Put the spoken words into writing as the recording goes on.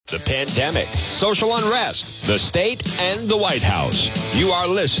The pandemic, social unrest, the state, and the White House. You are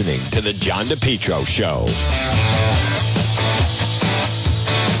listening to The John DePetro Show.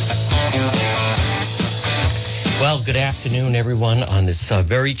 Well, good afternoon, everyone, on this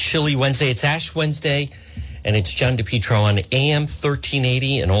very chilly Wednesday. It's Ash Wednesday, and it's John DePetro on AM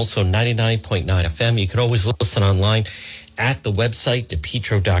 1380 and also 99.9 FM. You can always listen online at the website,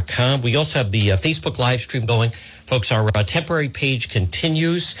 DePetro.com. We also have the Facebook live stream going. Folks, our temporary page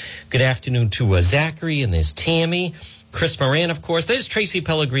continues. Good afternoon to Zachary, and there's Tammy, Chris Moran, of course. There's Tracy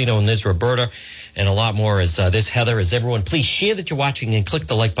Pellegrino, and there's Roberta, and a lot more. There's Heather. As everyone, please share that you're watching and click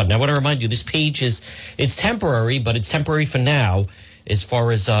the like button. I want to remind you, this page it's temporary, but it's temporary for now, as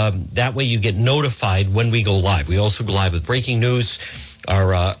far as that way you get notified when we go live. We also go live with breaking news.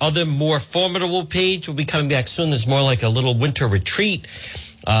 Our other more formidable page will be coming back soon. There's more like a little winter retreat.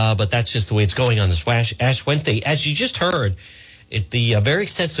 But that's just the way it's going on this Ash Wednesday. As you just heard, the very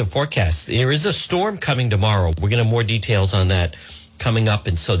extensive forecast, there is a storm coming tomorrow. We're going to have more details on that coming up.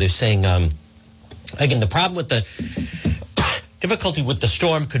 And so they're saying, again, the problem with the difficulty with the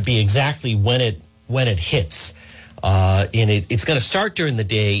storm could be exactly when it hits. And it's going to start during the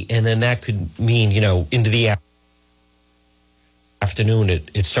day, and then that could mean, into the afternoon,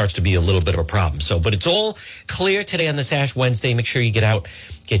 it starts to be a little bit of a problem. But it's all clear today on this Ash Wednesday. Make sure you get out,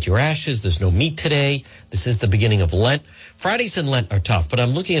 get your ashes. There's no meat today. This is the beginning of Lent. Fridays in Lent are tough, but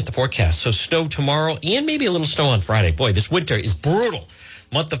I'm looking at the forecast. So snow tomorrow and maybe a little snow on Friday. Boy, this winter is brutal.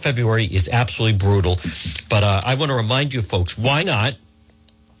 Month of February is absolutely brutal. But I want to remind you folks, why not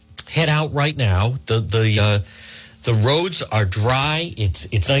head out right now? The roads are dry.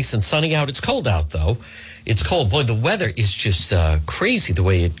 It's nice and sunny out. It's cold out though. It's cold. Boy, the weather is just crazy the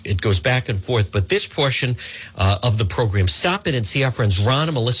way it goes back and forth. But this portion of the program, stop in and see our friends Ron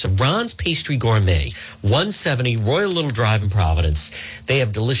and Melissa. Ron's Pastry Gourmet, 170 Royal Little Drive in Providence. They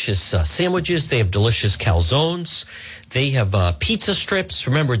have delicious sandwiches. They have delicious calzones. They have pizza strips.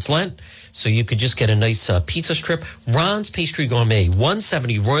 Remember, it's Lent, so you could just get a nice pizza strip. Ron's Pastry Gourmet,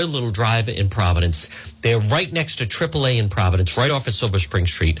 170 Royal Little Drive in Providence. They're right next to AAA in Providence, right off of Silver Spring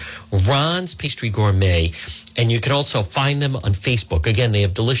Street. Ron's Pastry Gourmet. And you can also find them on Facebook. Again, they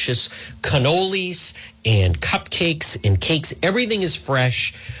have delicious cannolis and cupcakes and cakes. Everything is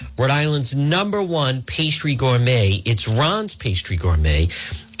fresh. Rhode Island's #1 pastry gourmet. It's Ron's Pastry Gourmet.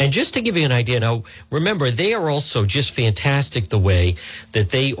 And just to give you an idea, now, remember, they are also just fantastic the way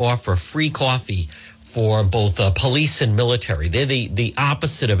that they offer free coffee for both police and military. They're the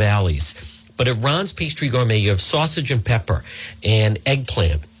opposite of Allie's. But at Ron's Pastry Gourmet, you have sausage and pepper and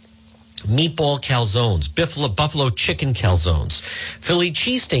eggplant, meatball calzones, buffalo chicken calzones, Philly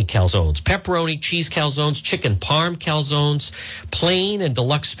cheesesteak calzones, pepperoni cheese calzones, chicken parm calzones, plain and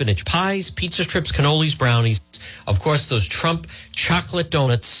deluxe spinach pies, pizza strips, cannolis, brownies, of course, those Trump chocolate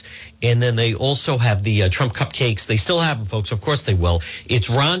donuts, and then they also have the Trump cupcakes. They still have them, folks. Of course they will.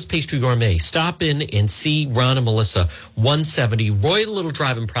 It's Ron's Pastry Gourmet. Stop in and see Ron and Melissa, 170 Royal Little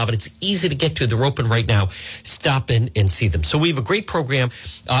Drive in Providence. Easy to get to. They're open right now. Stop in and see them. So we have a great program.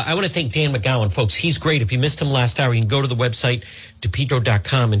 I want to thank Dan McGowan, folks. He's great. If you missed him last hour, you can go to the website,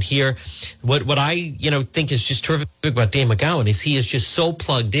 DePetro.com, and hear what I think is just terrific about Dan McGowan is he is just so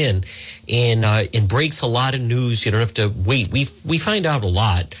plugged in and breaks a lot of news. You don't have to wait. We find out a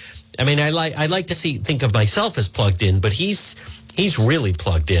lot. I mean, I like to think of myself as plugged in, but he's really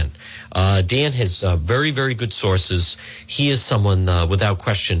plugged in. Dan has very, very good sources. He is someone without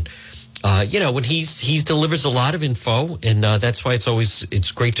question. When he delivers a lot of info, and that's why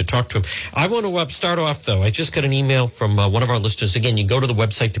it's great to talk to him. I want to start off though. I just got an email from one of our listeners. Again, you go to the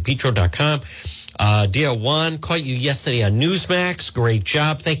website DePetro.com. Dear Juan, caught you yesterday on Newsmax. Great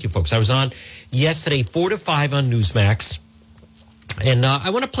job. Thank you, folks. I was on yesterday 4 to 5 on Newsmax. And I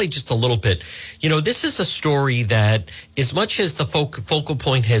want to play just a little bit. This is a story that, as much as the focal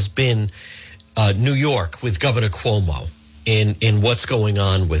point has been New York with Governor Cuomo in what's going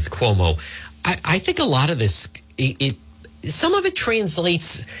on with Cuomo, I think a lot of this, some of it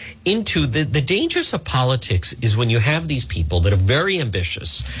translates into the dangers of politics is when you have these people that are very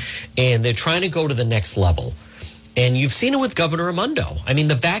ambitious and they're trying to go to the next level. And you've seen it with Governor Raimondo. I mean,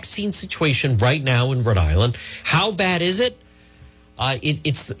 the vaccine situation right now in Rhode Island, how bad is it?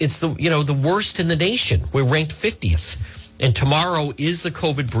 It's the worst in the nation. We're ranked 50th. And tomorrow is the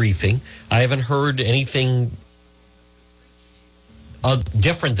COVID briefing. I haven't heard anything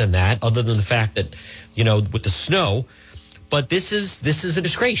different than that, other than the fact that, with the snow. But this is a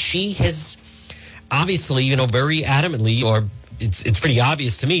disgrace. She has obviously, very adamantly, or it's pretty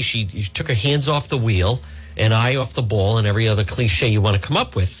obvious to me, she took her hands off the wheel, an eye off the ball, and every other cliche you want to come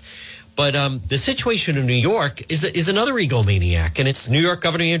up with. But the situation in New York is another egomaniac, and it's New York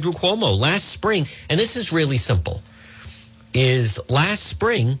Governor Andrew Cuomo. Last spring, and this is really simple, is last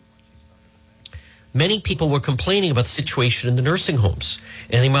spring, many people were complaining about the situation in the nursing homes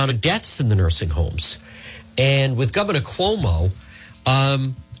and the amount of deaths in the nursing homes. And with Governor Cuomo,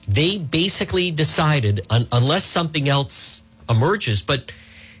 they basically decided, unless something else emerges, but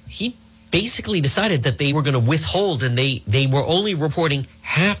he basically decided that they were going to withhold, and they were only reporting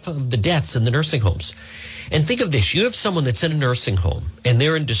half of the deaths in the nursing homes. And think of this. You have someone that's in a nursing home, and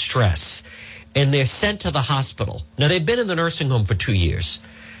they're in distress, and they're sent to the hospital. Now, they've been in the nursing home for 2 years.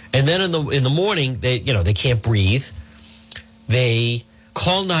 And then in the morning, they can't breathe. They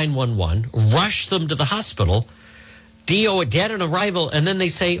call 911, rush them to the hospital, dead on arrival, and then they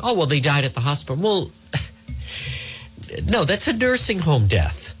say, oh, well, they died at the hospital. Well, no, that's a nursing home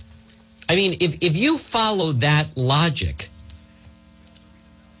death. I mean, if you follow that logic,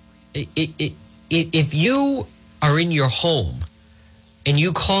 if you are in your home and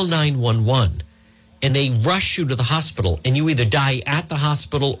you call 911 and they rush you to the hospital and you either die at the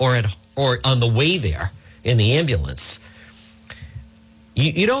hospital or on the way there in the ambulance,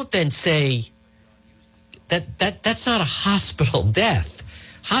 you don't then say that's not a hospital death.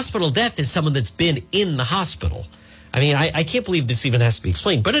 Hospital death is someone that's been in the hospital. I mean, I can't believe this even has to be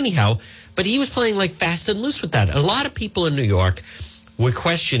explained. But anyhow, he was playing like fast and loose with that. A lot of people in New York were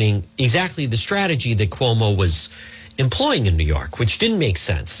questioning exactly the strategy that Cuomo was employing in New York, which didn't make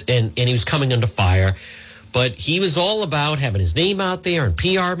sense. And he was coming under fire. But he was all about having his name out there and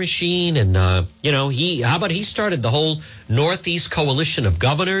PR machine. And, how about he started the whole Northeast Coalition of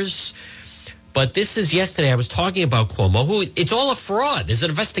Governors. But this is yesterday. I was talking about Cuomo, who it's all a fraud. There's an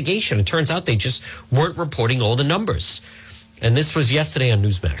investigation. It turns out they just weren't reporting all the numbers. And this was yesterday on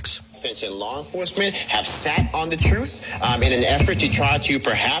Newsmax. And law enforcement have sat on the truth in an effort to try to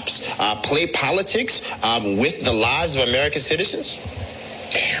perhaps play politics with the lives of American citizens?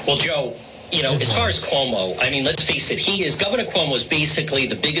 Well, Joe, as far as Cuomo, I mean, let's face it, Governor Cuomo is basically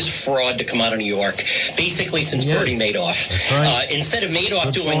the biggest fraud to come out of New York, basically since Bernie Madoff. Right. Instead of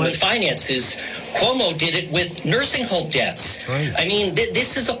Madoff doing with finances, Cuomo did it with nursing home deaths. Right. I mean,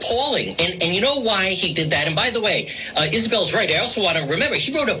 this is appalling. And you know why he did that? And by the way, Isabel's right. I also want to remember,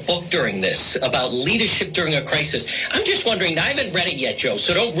 he wrote a book during this about leadership during a crisis. I'm just wondering, I haven't read it yet, Joe,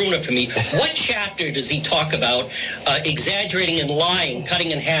 so don't ruin it for me. What chapter does he talk about exaggerating and lying,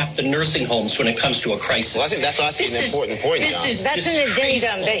 cutting in half the nursing homes when it comes to a crisis? Well, I think that's also an important point, John. That's an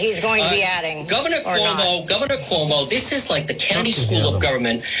addendum that he's going to be adding. Governor Cuomo, this is like the Kennedy School of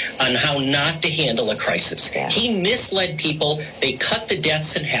Government on how not to handle a crisis. Yeah. He misled people. They cut the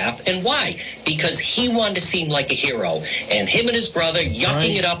deaths in half. And why? Because he wanted to seem like a hero. And him and his brother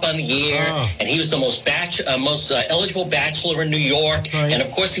yucking it up on the air. And he was the most eligible bachelor in New York. Right. And,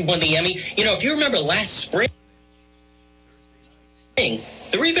 of course, he won the Emmy. If you remember last spring,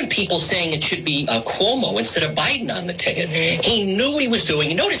 there were even people saying it should be Cuomo instead of Biden on the ticket. Mm-hmm. He knew what he was doing.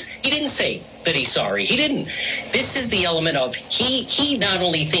 You notice he didn't say that he's sorry. He didn't. This is the element of he not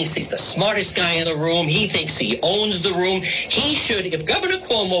only thinks he's the smartest guy in the room, he thinks he owns the room. He should, if Governor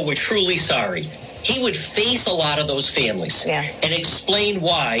Cuomo were truly sorry, he would face a lot of those families and explain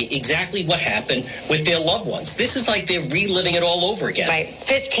why, exactly what happened with their loved ones. This is like they're reliving it all over again. Right.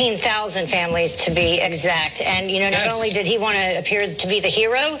 15,000 families to be exact. And, not only did he want to appear to be the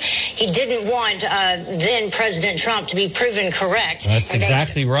hero, he didn't want then President Trump to be proven correct. That's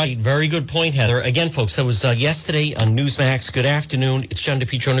exactly right. Very good point, Heather. Again, folks, that was yesterday on Newsmax. Good afternoon. It's John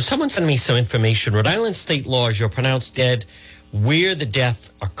DePietro. Someone sent me some information. Rhode Island state laws, you're pronounced dead where the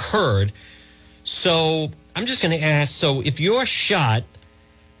death occurred. So I'm just going to ask, so if you're shot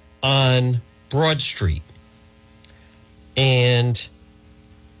on Broad Street and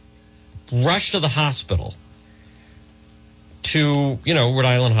rushed to the hospital, to, Rhode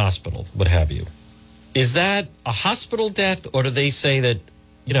Island Hospital, what have you, is that a hospital death, or do they say that,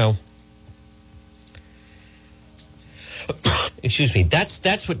 excuse me,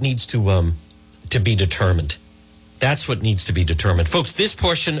 that's what needs to be determined. That's what needs to be determined. Folks, this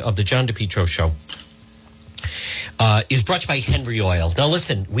portion of the John DePietro Show is brought to you by Henry Oil. Now,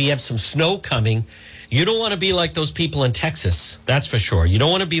 listen, we have some snow coming. You don't want to be like those people in Texas. That's for sure. You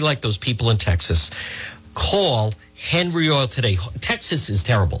don't want to be like those people in Texas. Call Henry Oil today. Texas is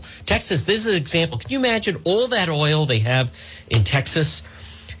terrible. Texas, this is an example. Can you imagine all that oil they have in Texas,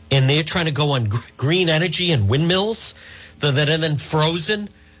 and they're trying to go on green energy and windmills that are then frozen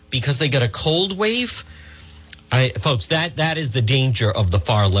because they got a cold wave? Folks, that is the danger of the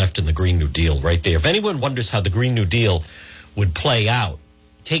far left and the Green New Deal right there. If anyone wonders how the Green New Deal would play out,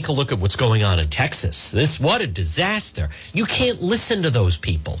 take a look at what's going on in Texas. What a disaster. You can't listen to those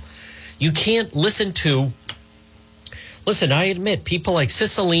people. You can't listen to. Listen, I admit people like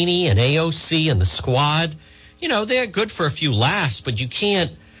Cicilline and AOC and the Squad, they're good for a few laughs, but you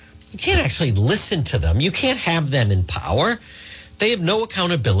can't actually listen to them. You can't have them in power. They have no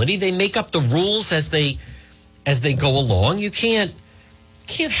accountability. They make up the rules as they go along. You can't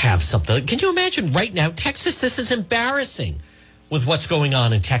have something. Can you imagine right now, Texas? This is embarrassing with what's going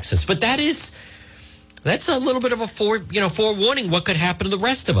on in Texas. But that's a little bit of a forewarning what could happen to the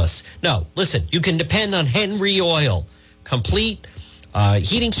rest of us. No, listen, you can depend on Henry Oil. Complete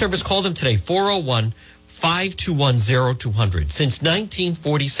heating service. Call them today, 401-521-0200. Since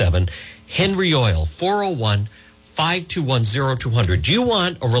 1947, Henry Oil, 401-521-0200. Do you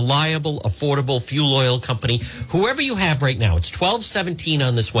want a reliable, affordable fuel oil company? Whoever you have right now, it's 12:17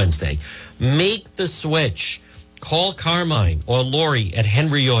 on this Wednesday. Make the switch. Call Carmine or Lori at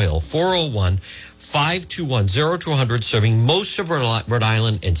Henry Oil, 401-521-0200, serving most of Rhode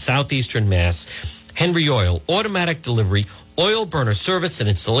Island and southeastern Mass. Henry Oil, automatic delivery, oil burner service and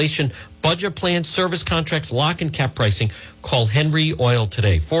installation, budget plans, service contracts, lock and cap pricing. Call Henry Oil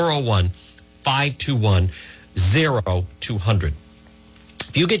today, 401-521-0200.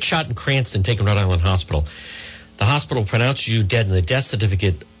 If you get shot in Cranston, taken to Rhode Island Hospital, the hospital pronounces you dead and the death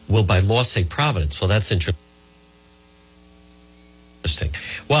certificate will by law say Providence. Well, that's interesting.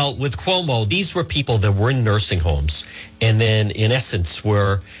 Well, with Cuomo, these were people that were in nursing homes and then, in essence,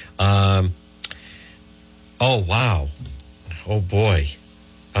 were... oh, wow. Oh, boy.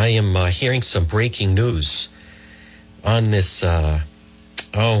 I am hearing some breaking news on this. Oh,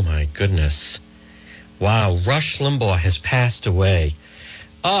 my goodness. Wow. Rush Limbaugh has passed away.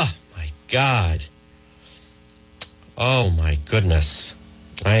 Oh, my God. Oh, my goodness.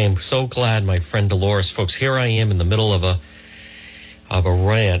 I am so glad, my friend Dolores. Folks, here I am in the middle of a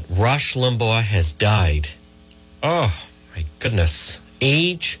rant. Rush Limbaugh has died. Oh, my goodness.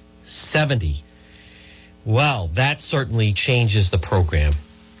 Age 70. Well, that certainly changes the program.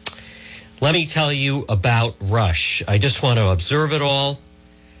 Let me tell you about Rush. I just want to observe it all.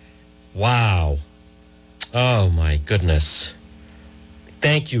 Wow. Oh, my goodness.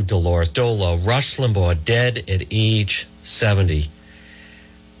 Thank you, Dolores. Dolo. Rush Limbaugh, dead at age 70.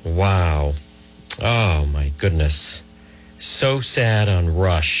 Wow. Oh, my goodness. So sad on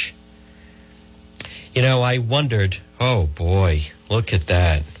Rush. I wondered, oh, boy, look at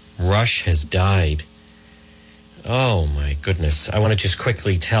that. Rush has died. Oh, my goodness. I want to just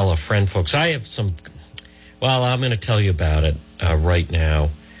quickly tell a friend, folks. I have some... Well, I'm going to tell you about it right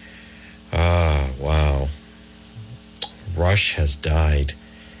now. Wow. Rush has died.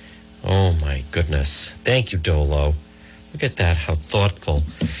 Oh, my goodness. Thank you, Dolo. Look at that, how thoughtful.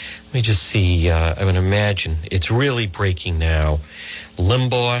 Let me just see. I'm going to imagine. It's really breaking now.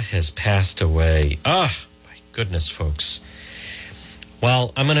 Limbaugh has passed away. My goodness, folks.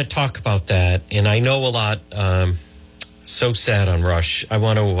 Well, I'm going to talk about that, and I know a lot. So sad on Rush. I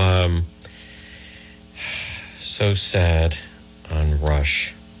want to... so sad on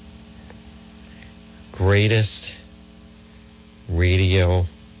Rush. Greatest radio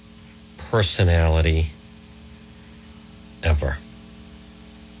personality ever.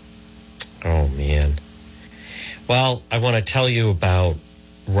 Oh, man. Well, I want to tell you about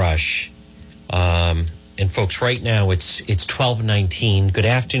Rush. And folks, right now it's 12:19. Good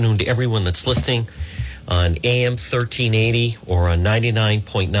afternoon to everyone that's listening on AM 1380 or on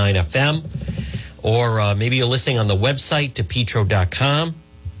 99.9 FM, or maybe you're listening on the website, DePetro.com.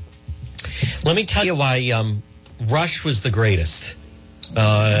 Let me tell you why Rush was the greatest.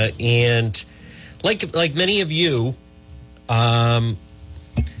 And like many of you, I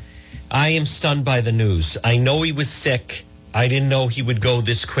am stunned by the news. I know he was sick. I didn't know he would go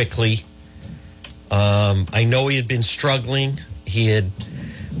this quickly. I know he had been struggling. He had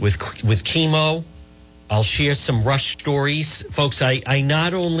with chemo. I'll share some Rush stories. Folks, I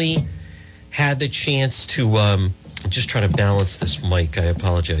not only had the chance to... I'm just trying to balance this mic. I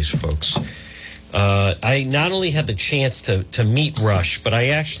apologize, folks. I not only had the chance to meet Rush, but I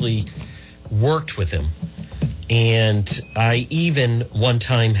actually worked with him. And I even one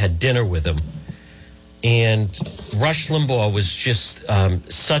time had dinner with him. And Rush Limbaugh was just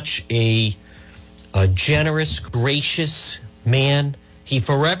such a generous, gracious man. He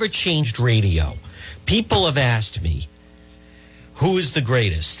forever changed radio. People have asked me, who is the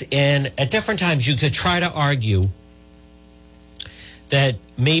greatest? And at different times you could try to argue that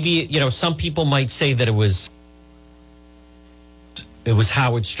maybe, some people might say that it was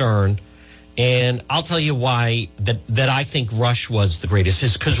Howard Stern. And I'll tell you why that I think Rush was the greatest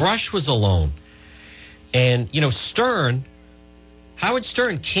is because Rush was alone. And, Howard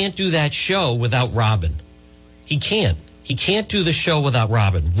Stern can't do that show without Robin. He can't. He can't do the show without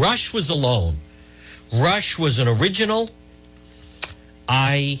Robin. Rush was alone. Rush was an original.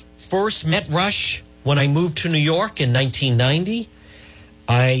 I first met Rush when I moved to New York in 1990.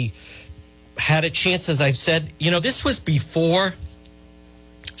 I had a chance, as I've said, this was before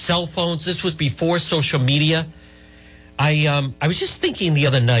cell phones. This was before social media. I was just thinking the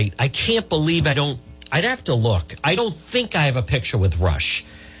other night, I can't believe I'd have to look. I don't think I have a picture with Rush.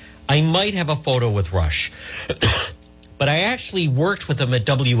 I might have a photo with Rush. But I actually worked with him at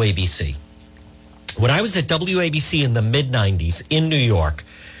WABC. When I was at WABC in the mid-90s in New York,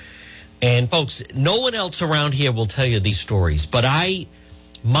 and folks, no one else around here will tell you these stories, but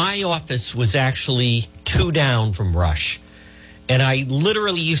my office was actually 2 down from Rush. And I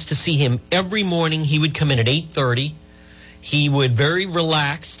literally used to see him every morning. He would come in at 8:30. He would very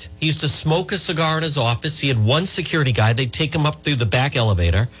relaxed. He used to smoke a cigar in his office. He had one security guy. They'd take him up through the back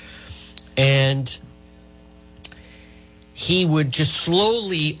elevator. And he would just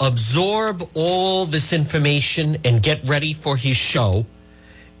slowly absorb all this information and get ready for his show.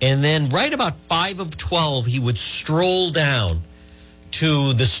 And then right about 5 of 12, he would stroll down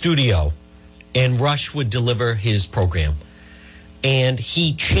to the studio and Rush would deliver his program. And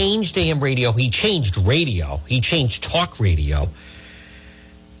he changed AM radio. He changed radio. He changed talk radio.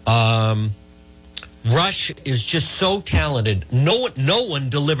 Rush is just so talented. No one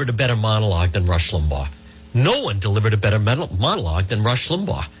delivered a better monologue than Rush Limbaugh. No one delivered a better monologue than Rush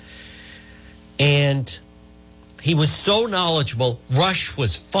Limbaugh. And he was so knowledgeable. Rush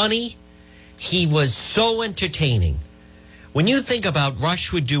was funny. He was so entertaining. When you think about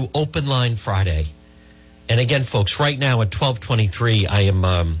Rush would do Open Line Friday. And again, folks, right now at 12:23, I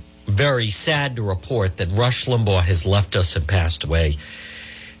am very sad to report that Rush Limbaugh has left us and passed away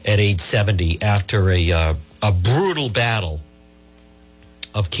at age 70 after a brutal battle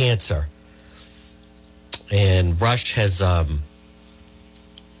of cancer. And Rush has, the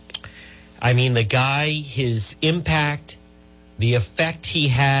guy, his impact, the effect he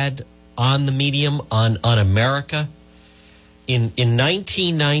had on the medium, on America. In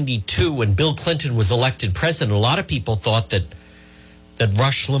 1992, when Bill Clinton was elected president, a lot of people thought that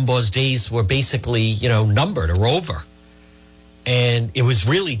Rush Limbaugh's days were basically, numbered or over. And it was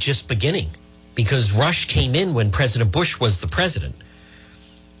really just beginning because Rush came in when President Bush was the president.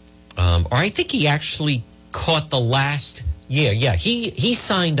 Or I think he actually caught the last year. Yeah, he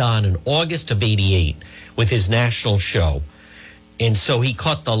signed on in August of 88 with his national show. And so he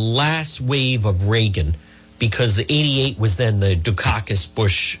caught the last wave of Reagan because the 88 was then the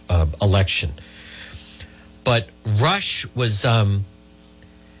Dukakis-Bush election. But Rush was, talk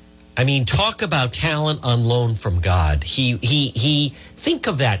about talent on loan from God. He think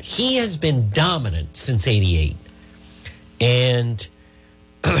of that. He has been dominant since 88. And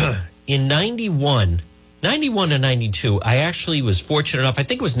in 91 and 92, I actually was fortunate enough, I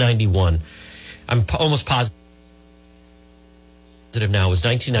think it was 91. I'm almost positive now, it was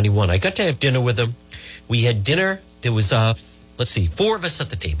 1991. I got to have dinner with him. We had dinner. There was, 4 of us at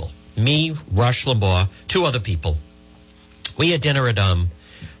the table. Me, Rush Limbaugh, 2 other people. We had dinner at a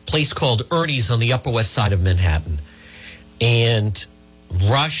place called Ernie's on the Upper West Side of Manhattan. And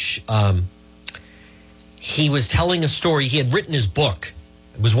Rush, he was telling a story. He had written his book.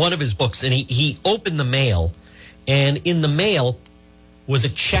 It was one of his books. And he opened the mail. And in the mail was a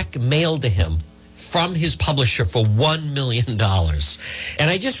check mailed to him from his publisher for $1 million. And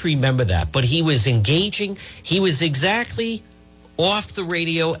I just remember that. But he was engaging. He was exactly off the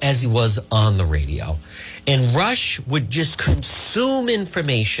radio as he was on the radio. And Rush would just consume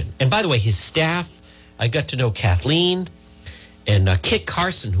information. And by the way, his staff, I got to know Kathleen and Kit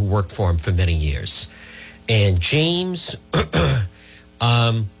Carson, who worked for him for many years. And James,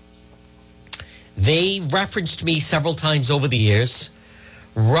 they referenced me several times over the years.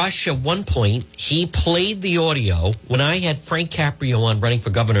 Rush, at one point, he played the audio when I had Frank Caprio on running for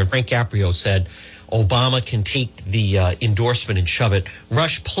governor, and Frank Caprio said Obama can take the endorsement and shove it.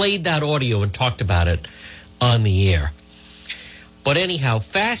 Rush played that audio and talked about it on the air. But anyhow,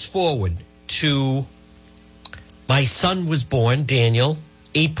 fast forward to my son was born, Daniel,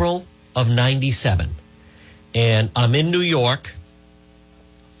 April of 97. And I'm in New York,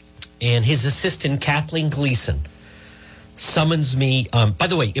 and his assistant, Kathleen Gleason, summons me. By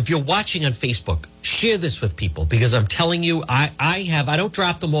the way, if you're watching on Facebook, share this with people because I'm telling you, I don't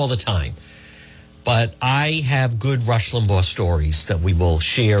drop them all the time, but I have good Rush Limbaugh stories that we will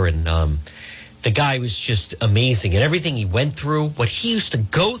share. And the guy was just amazing, and everything he went through, what he used to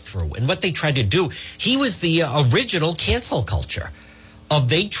go through, and what they tried to do. He was the original cancel culture.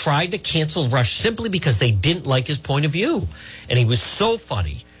 They tried to cancel Rush simply because they didn't like his point of view, and he was so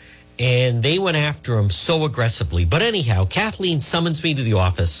funny. And they went after him so aggressively. But anyhow, Kathleen summons me to the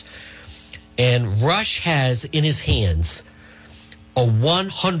office, and Rush has in his hands a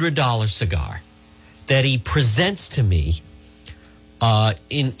 $100 cigar that he presents to me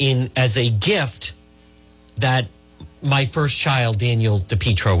in as a gift that my first child, Daniel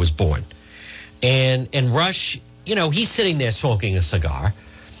DePietro, was born. And Rush, you know, he's sitting there smoking a cigar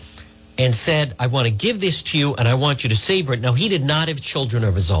and said, I want to give this to you and I want you to savor it. Now, he did not have children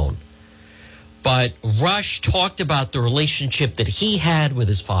of his own, but Rush talked about the relationship that he had with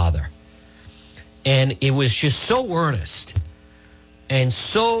his father. And it was just so earnest and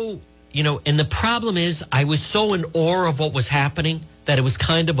so, you know, and the problem is I was so in awe of what was happening that it was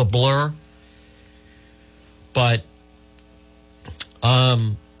kind of a blur. But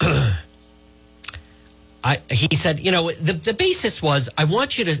he said, you know, the basis was, I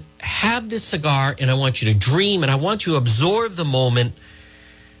want you to have this cigar and I want you to dream and I want you to absorb the moment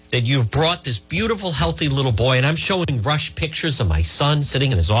that you've brought this beautiful, healthy little boy. And I'm showing Rush pictures of my son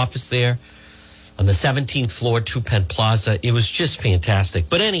sitting in his office there on the 17th floor, 2 Penn Plaza. It was just fantastic.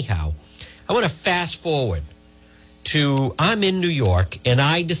 But anyhow, I want to fast forward to, I'm in New York and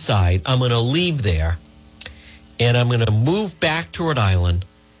I decide I'm going to leave there and I'm going to move back to Rhode Island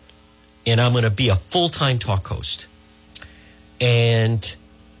and I'm going to be a full-time talk host. And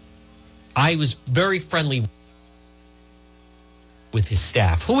I was very friendly with his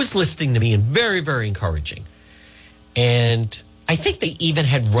staff, who was listening to me and very, very encouraging. And I think they even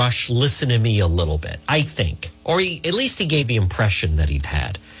had Rush listen to me a little bit, I think. Or at least he gave the impression that he'd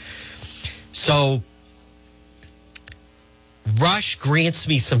had. So Rush grants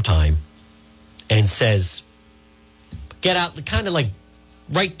me some time and says, get out, kind of like,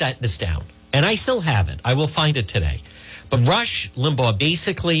 write this down. And I still have it. I will find it today. But Rush Limbaugh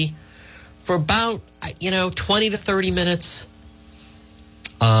basically, for about, 20 to 30 minutes,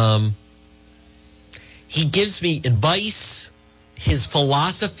 he gives me advice, his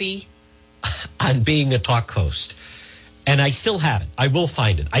philosophy on being a talk host. And I still have it. I will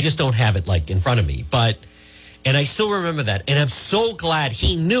find it. I just don't have it like in front of me. And I still remember that. And I'm so glad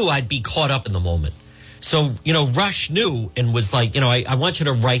he knew I'd be caught up in the moment. So, Rush knew and was like, I want you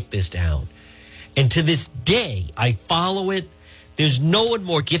to write this down. And to this day, I follow it. There's no one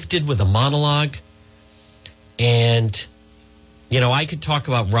more gifted with a monologue. And, I could talk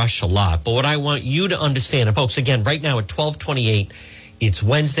about Rush a lot. But what I want you to understand, and folks, again, right now at 12:28, it's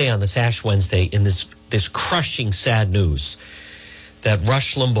Wednesday on the Sash Wednesday, in this crushing, sad news that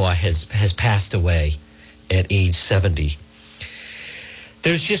Rush Limbaugh has passed away at age 70.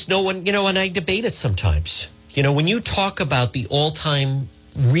 There's just no one, and I debate it sometimes. When you talk about the all-time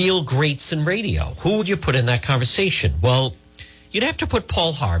real greats in radio, who would you put in that conversation? Well, you'd have to put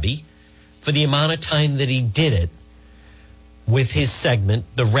Paul Harvey for the amount of time that he did it with his segment,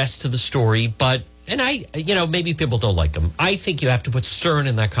 The Rest of the Story. And I, maybe people don't like him. I think you have to put Stern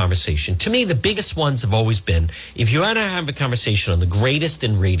in that conversation. To me, the biggest ones have always been, if you want to have a conversation on the greatest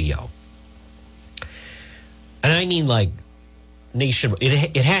in radio, and I mean like nation,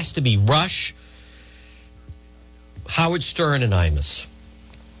 it has to be Rush, Howard Stern, and Imus.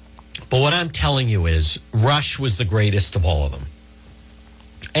 But what I'm telling you is Rush was the greatest of all of them.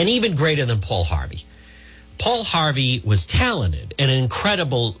 And even greater than Paul Harvey. Paul Harvey was talented and an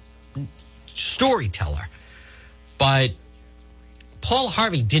incredible storyteller. But Paul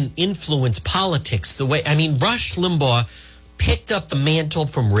Harvey didn't influence politics the way, Rush Limbaugh picked up the mantle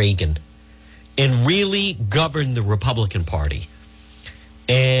from Reagan and really governed the Republican Party.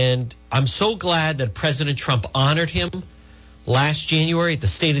 And I'm so glad that President Trump honored him last January at the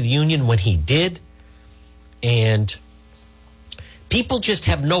State of the Union when he did. And people just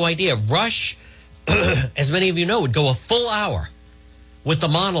have no idea. Rush, as many of you know, would go a full hour with the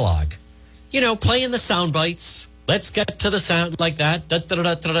monologue, playing the sound bites. Let's get to the sound like that,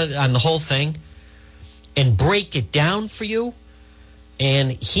 on the whole thing, and break it down for you.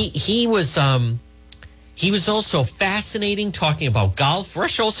 And he was also fascinating talking about golf.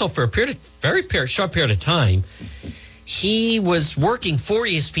 Rush also, for a short period of time, he was working for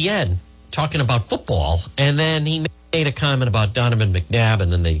ESPN talking about football, and then he made a comment about Donovan McNabb,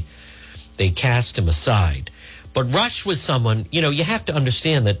 and then they cast him aside. But Rush was someone, you have to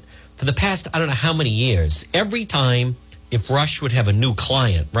understand that for the past, I don't know how many years, every time if Rush would have a new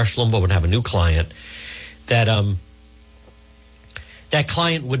client, Rush Limbaugh would have a new client, that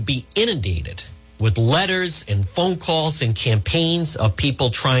client would be inundated with letters and phone calls and campaigns of people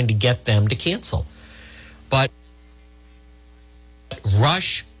trying to get them to cancel. But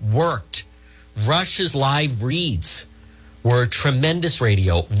Rush worked. Rush's live reads were tremendous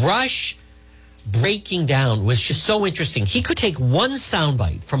radio. Rush breaking down was just so interesting. He could take one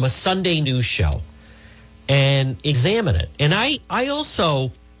soundbite from a Sunday news show and examine it. And I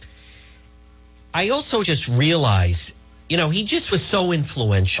also just realized, you know, he just was so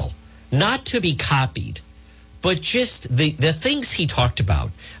influential, not to be copied, but just the things he talked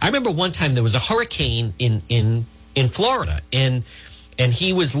about. I remember one time there was a hurricane in Florida, and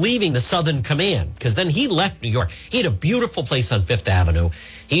he was leaving the Southern Command, because then he left New York. He had a beautiful place on Fifth Avenue.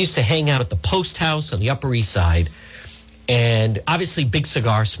 He used to hang out at the Post House on the Upper East Side, and obviously big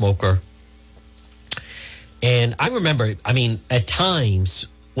cigar smoker. And I remember, I mean, at times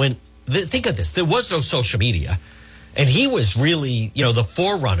when, think of this, there was no social media. And he was really, you know, the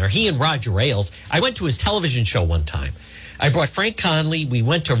forerunner. He and Roger Ailes. I went to his television show one time. I brought Frank Conley. We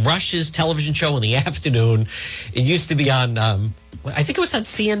went to Rush's television show in the afternoon. It used to be on, I think it was on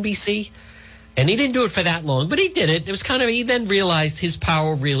CNBC. And he didn't do it for that long, but he did it. It was kind of, he then realized his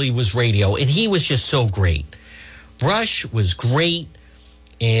power really was radio. And he was just so great. Rush was great.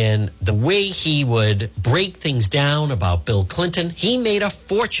 And the way he would break things down about Bill Clinton, he made a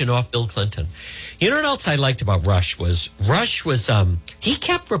fortune off Bill Clinton. You know what else I liked about Rush was he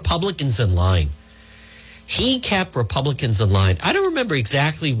kept Republicans in line. He kept Republicans in line. I don't remember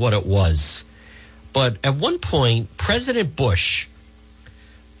exactly what it was, but at one point, President Bush,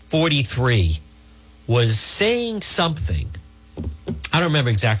 43, was saying something. I don't remember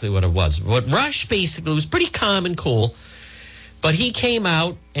exactly what it was, but Rush basically was pretty calm and cool. But he came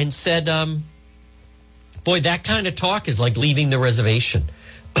out and said, boy, that kind of talk is like leaving the reservation.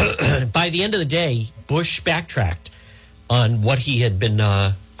 By the end of the day, Bush backtracked on what he had been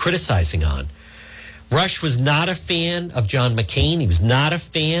criticizing on. Rush was not a fan of John McCain. He was not a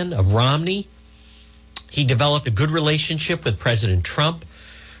fan of Romney. He developed a good relationship with President Trump.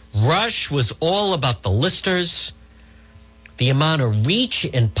 Rush was all about the listers. The amount of reach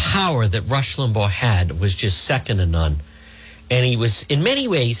and power that Rush Limbaugh had was just second to none. And he was, in many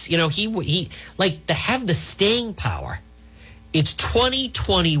ways, you know, he like to have the staying power. It's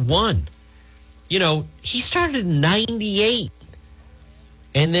 2021. You know, he started in 98.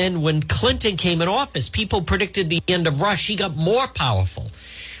 And then when Clinton came in office, people predicted the end of Rush. He got more powerful.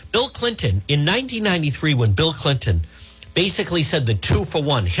 Bill Clinton, in 1993, when Bill Clinton basically said the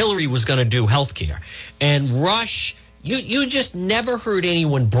 2-for-1, Hillary was going to do health care. And Rush, you just never heard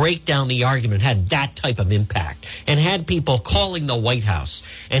anyone break down the argument, had that type of impact, and had people calling the White House.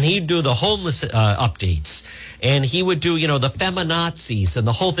 And he'd do the homeless updates. And he would do, you know, the feminazis and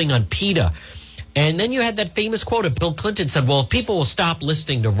the whole thing on PETA. And then you had that famous quote of Bill Clinton said, well, if people will stop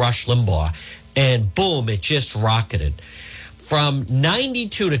listening to Rush Limbaugh. And boom, it just rocketed. From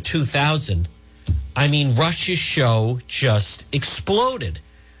 92 to 2000, I mean, Rush's show just exploded.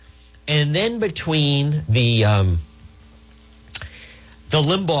 And then between the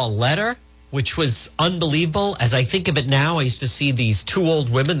Limbaugh letter, which was unbelievable. As I think of it now, I used to see these two old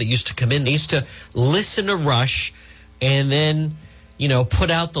women that used to come in. They used to listen to Rush and then, you know, put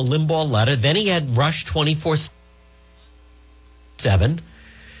out the Limbaugh letter. Then he had Rush 24/7.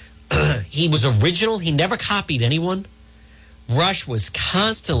 He was original. He never copied anyone. Rush was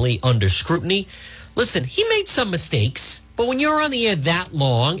constantly under scrutiny. Listen, he made some mistakes, but when you're on the air that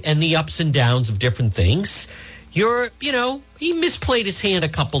long and the ups and downs of different things, he misplayed his hand a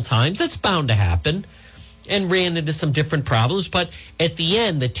couple times. That's bound to happen, and ran into some different problems. But at the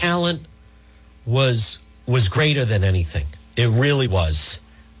end, the talent was greater than anything. It really was.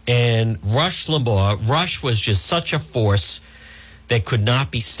 And Rush Limbaugh was just such a force that could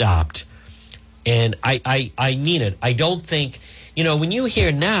not be stopped. And I mean it. I don't think, you know, when you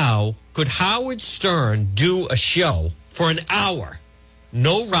hear now, could Howard Stern do a show for an hour?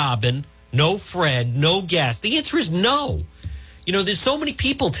 No Robin, no Fred, no guest. The answer is no. You know, there's so many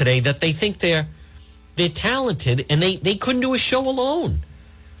people today that they think they're talented and they couldn't do a show alone.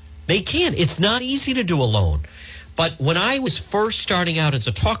 They can't. It's not easy to do alone. But when I was first starting out as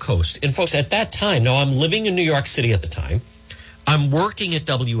a talk host, and folks, at that time, now I'm living in New York City at the time. I'm working at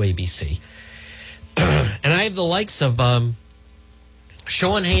WABC. And I have the likes of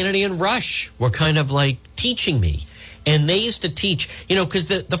Sean Hannity and Rush were kind of like teaching me. And they used to teach, you know, because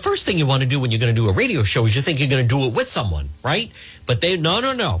the first thing you want to do when you're going to do a radio show is you think you're going to do it with someone, right? But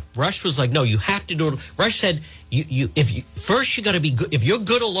no. Rush was like, no, you have to do it. Rush said, first you got to be good. If you're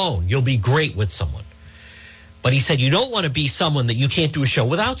good alone, you'll be great with someone. But he said, you don't want to be someone that you can't do a show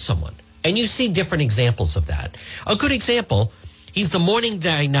without someone. And you see different examples of that. A good example, he's the morning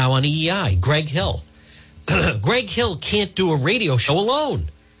guy now on EEI, Greg Hill. Greg Hill can't do a radio show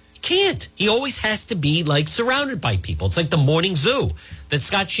alone. Can't. He always has to be like surrounded by people. It's like the morning zoo that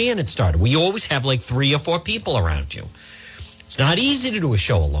Scott Shannon started, where you always have like 3 or 4 people around you. It's not easy to do a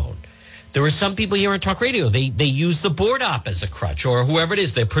show alone. There are some people here on talk radio, they use the board op as a crutch, or whoever it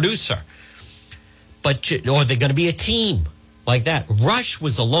is, their producer. Or they're going to be a team like that. Rush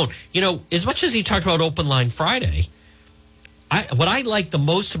was alone. As much as he talked about Open Line Friday, what I liked the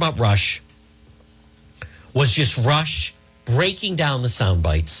most about Rush was just Rush breaking down the sound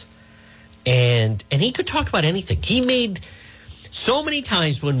bites. And he could talk about anything. He made so many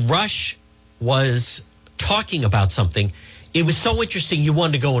times when Rush was talking about something, it was so interesting you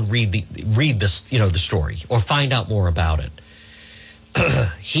wanted to go and read the story or find out more about it.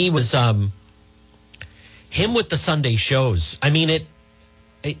 He was him with the Sunday shows. I mean,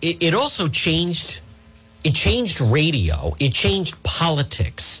 it also changed. It changed radio. It changed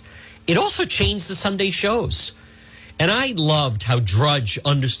politics. It also changed the Sunday shows. And I loved how Drudge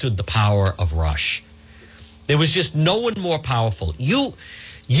understood the power of Rush. There was just no one more powerful. You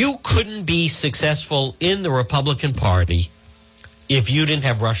couldn't be successful in the Republican Party if you didn't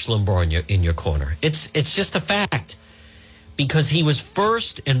have Rush Limbaugh in your corner. It's just a fact, because he was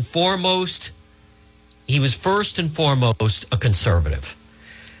first and foremost a conservative.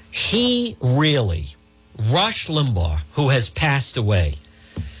 Rush Limbaugh, who has passed away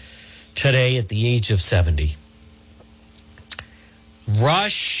today at the age of 70.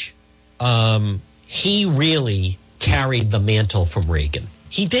 Rush, he really carried the mantle from Reagan.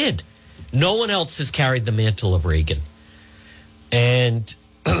 He did. No one else has carried the mantle of Reagan. And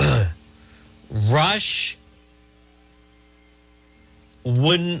Rush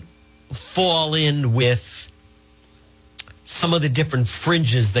wouldn't fall in with some of the different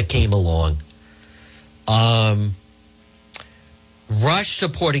fringes that came along. Rush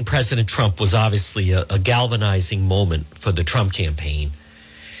supporting President Trump was obviously a galvanizing moment for the Trump campaign.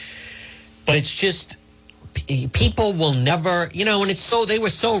 But it's just, people will never, and it's so, they were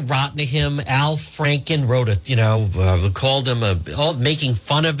so rotten to him. Al Franken wrote called him making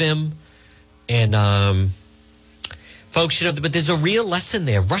fun of him. And, folks, but there's a real lesson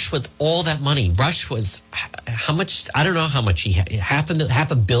there. Rush, with all that money, Rush was, how much, I don't know how much he had,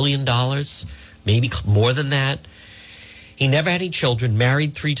 $500 million, maybe more than that. He never had any children,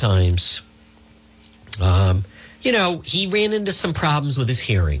 married 3 times. He ran into some problems with his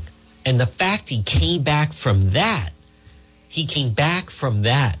hearing. And the fact he came back from that,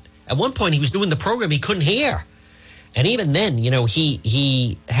 At one point, he was doing the program, he couldn't hear. And even then,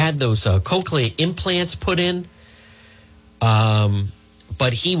 he had those cochlear implants put in.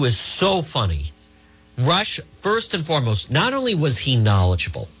 But he was so funny. Rush, first and foremost, not only was he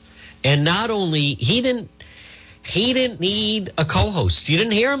knowledgeable, and not only, he didn't need a co-host. You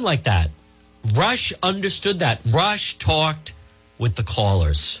didn't hear him like that. Rush understood that. Rush talked with the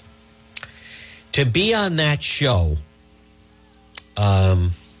callers. To be on that show,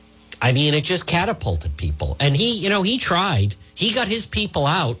 it just catapulted people. And he tried. He got his people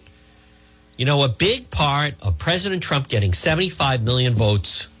out. A big part of President Trump getting 75 million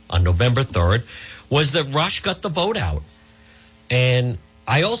votes on November 3rd was that Rush got the vote out. And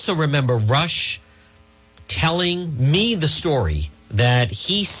I also remember Rush telling me the story that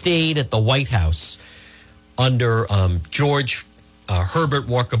he stayed at the White House under George Herbert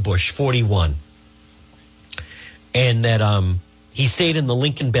Walker Bush, 41. And that he stayed in the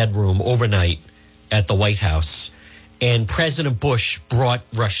Lincoln bedroom overnight at the White House. And President Bush brought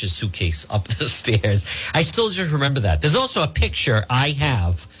Rush's suitcase up the stairs. I still just remember that. There's also a picture I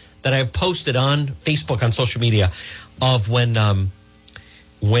have that I've posted on Facebook, on social media, of when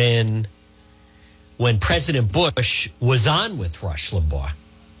President Bush was on with Rush Limbaugh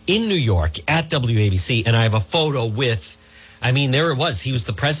in New York at WABC. And I have a photo with, there it was. He was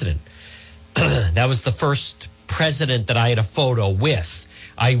the president. That was the first president that I had a photo with.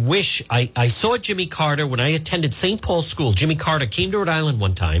 I wish I saw Jimmy Carter when I attended St. Paul's School. Jimmy Carter came to Rhode Island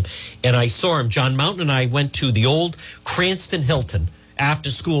one time, and I saw him. John Mountain and I went to the old Cranston Hilton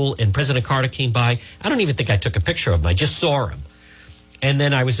after school, and President Carter came by. I don't even think I took a picture of him. I just saw him. And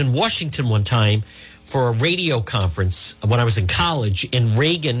then I was in Washington one time for a radio conference when I was in college, and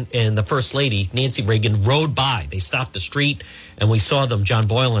Reagan and the First Lady, Nancy Reagan, rode by. They stopped the street, and we saw them, John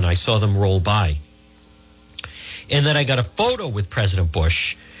Boyle and I saw them roll by. And then I got a photo with President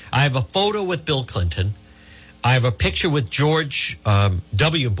Bush. I have a photo with Bill Clinton. I have a picture with George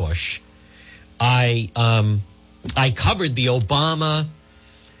W. Bush. I covered the Obama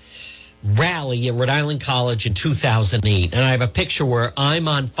rally at Rhode Island College in 2008. And I have a picture where I'm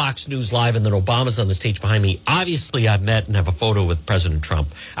on Fox News Live and then Obama's on the stage behind me. Obviously, I've met and have a photo with President Trump.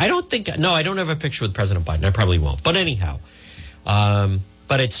 I don't have a picture with President Biden. I probably won't. But anyhow,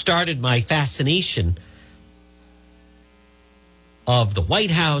 but it started my fascination of the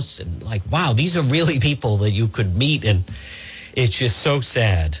White House, and wow, these are really people that you could meet. And it's just so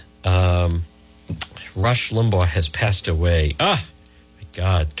sad Rush Limbaugh has passed away. Ah, my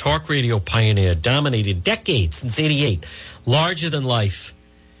God. Talk radio pioneer, dominated decades since 88. Larger than life.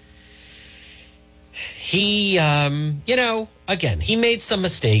 He, again, he made some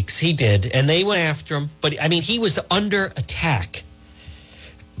mistakes. He did, and they went after him. But, I mean, he was under attack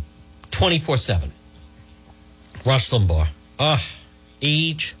 24/7. Rush Limbaugh.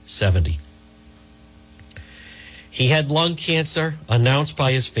 Age 70. He had lung cancer announced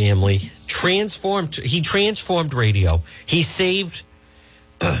by his family. He transformed radio. He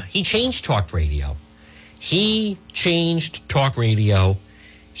changed talk radio. He changed talk radio.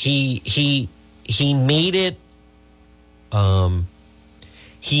 He made it.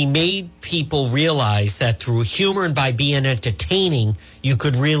 He made people realize that through humor and by being entertaining, you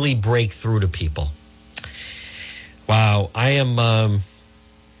could really break through to people. Wow, I am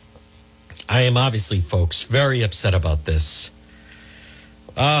obviously, folks, very upset about this.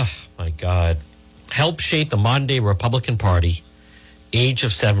 Oh, my God. Helped shape the modern-day Republican Party. Age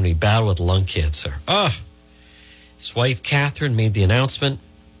of 70, battle with lung cancer. His wife, Catherine, made the announcement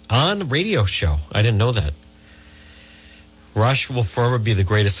on a radio show. I didn't know that. Rush will forever be the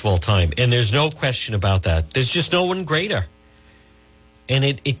greatest of all time. And there's no question about that. There's just no one greater. And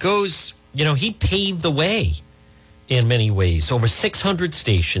it goes, he paved the way in many ways. Over 600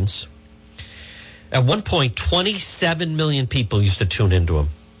 stations. At one point, 27 million people used to tune into him.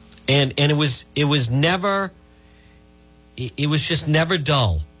 And it was just never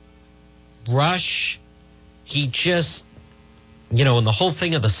dull. Rush, he just, and the whole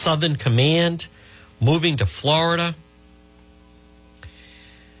thing of the Southern Command, moving to Florida.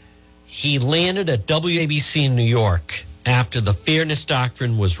 He landed at WABC in New York after the Fairness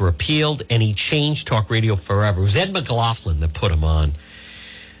Doctrine was repealed, and he changed talk radio forever. It was Ed McLaughlin that put him on.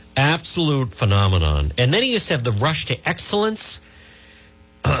 Absolute phenomenon. And then he used to have the Rush to Excellence,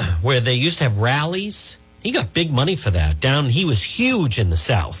 where they used to have rallies. He got big money for that. He was huge in the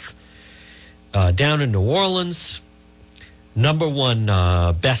South. Down in New Orleans,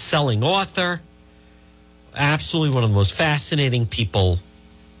 #1 best-selling author. Absolutely one of the most fascinating people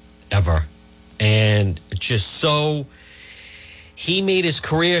ever. And he made his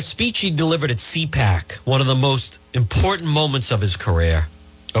career speech he delivered at CPAC, one of the most important moments of his career,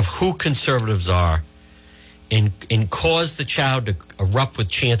 of who conservatives are, and caused the child to erupt with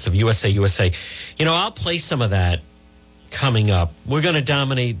chants of USA, USA. I'll play some of that coming up. We're going to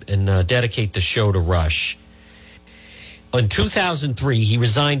dominate and dedicate the show to Rush. In 2003, he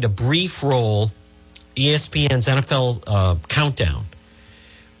resigned a brief role, ESPN's NFL Countdown.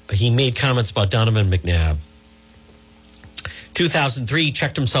 He made comments about Donovan McNabb. 2003, he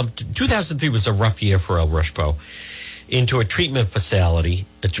checked himself. 2003 was a rough year for El Rushbo. Into a treatment facility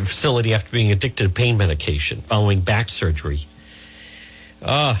after being addicted to pain medication following back surgery.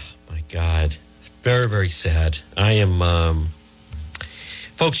 Oh, my God. Very, very sad. I am,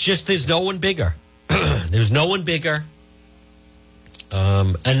 folks, there's no one bigger. There's no one bigger.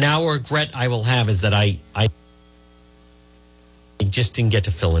 And now a regret I will have is that I just didn't get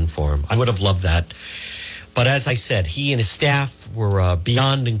to fill in for him. I would have loved that. But as I said, he and his staff were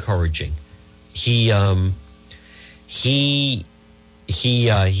beyond encouraging. The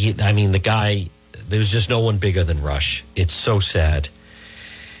guy, there's just no one bigger than Rush. It's so sad.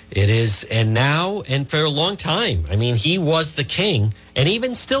 It is. And now, and for a long time, he was the king, and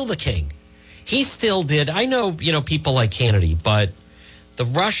even still the king. He still did. I know, people like Hannity, but the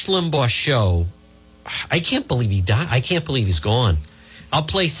Rush Limbaugh show, I can't believe he died. I can't believe he's gone. I'll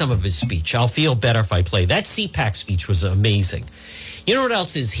play some of his speech. I'll feel better if I play. That CPAC speech was amazing. You know what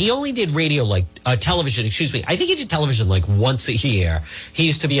else is? He only did radio, television, I think he did television once a year. He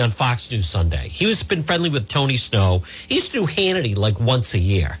used to be on Fox News Sunday. He's been friendly with Tony Snow. He used to do Hannity once a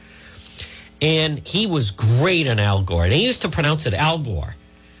year. And he was great on Al Gore. And he used to pronounce it Al Gore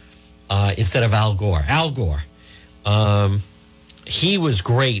instead of Al Gore. Al Gore. He was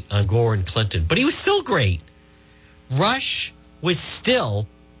great on Gore and Clinton. But he was still great. Rush was still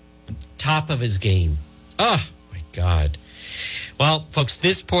top of his game. Oh, my God. Well, folks,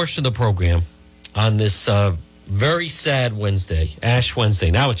 this portion of the program on this very sad Wednesday, Ash Wednesday,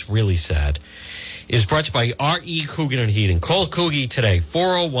 now it's really sad, is brought to you by R.E. Coogan and Heating. Call Coogie today,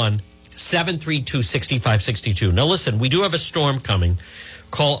 401-732-6562. Now, listen, we do have a storm coming.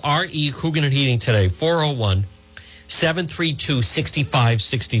 Call R.E. Coogan and Heating today,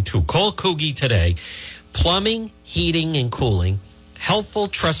 401-732-6562. Call Coogie today. Plumbing, heating, and cooling. Helpful,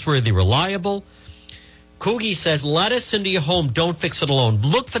 trustworthy, reliable. Coogie says, let us into your home. Don't fix it alone.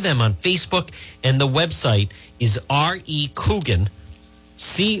 Look for them on Facebook, and the website is R.E. Coogan,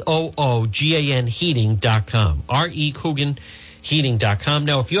 COOGAN heating.com. R.E. Coogan heating.com.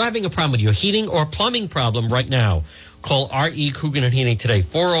 Now, if you're having a problem with your heating or plumbing problem right now, call R.E. Coogan and Heating today,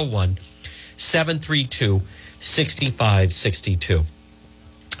 401-732-6562.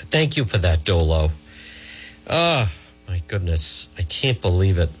 Thank you for that, Dolo. Oh, my goodness. I can't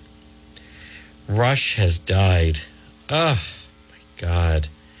believe it. Rush has died. Oh, my God.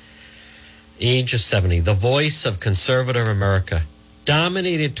 Age of 70. The voice of conservative America.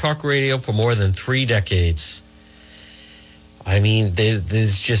 Dominated talk radio for more than 3 decades. I mean,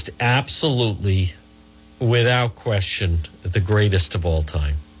 there's just absolutely, without question, the greatest of all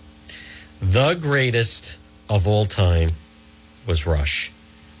time. The greatest of all time was Rush.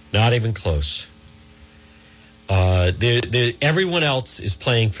 Not even close. Everyone else is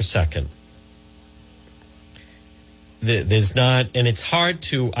playing for second. There's not, and it's hard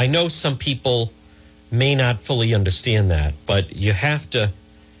to, I know some people may not fully understand that, but you have to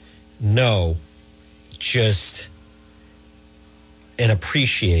know just and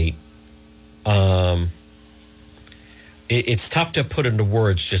appreciate. It's tough to put into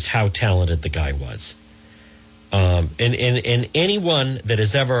words just how talented the guy was. And anyone that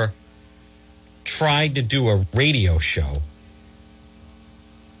has ever tried to do a radio show,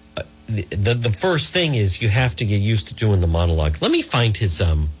 the first thing is you have to get used to doing the monologue. Let me find his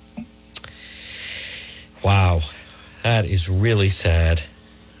wow, that is really sad.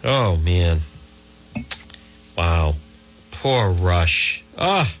 Oh man. Wow. Poor Rush.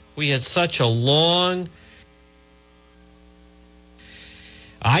 Oh, we had such a long,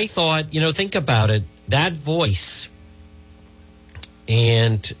 I thought, think about it, that voice,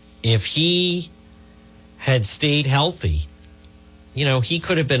 and if he had stayed healthy, he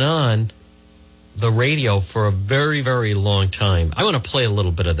could have been on the radio for a very, very long time. I want to play a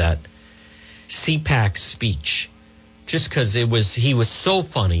little bit of that CPAC speech, just because he was so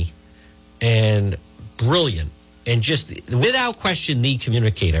funny and brilliant, and just without question the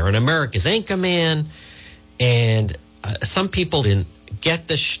communicator and America's anchorman. And some people didn't get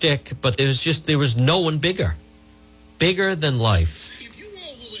the shtick, but there was no one bigger than life. If you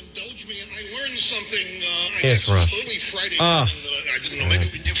all will indulge me, I learned something. Here's Rush. Early Friday morning that I didn't know. Maybe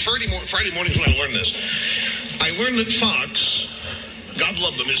Friday mornings when I learned this. I learned that Fox, God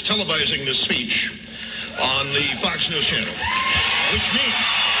love them, is televising this speech on the Fox News channel, which means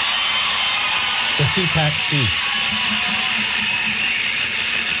the CPAC speech.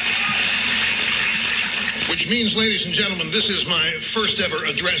 Which means, ladies and gentlemen, this is my first ever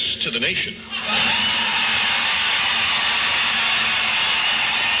address to the nation.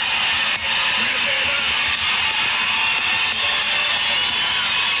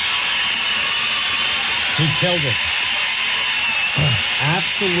 He killed it.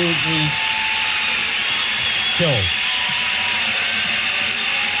 Absolutely killed.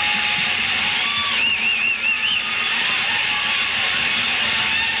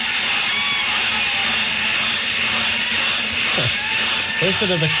 Listen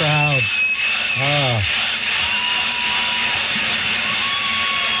to the crowd.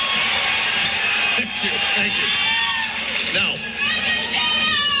 Thank you. Now,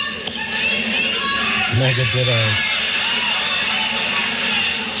 Mega ditto.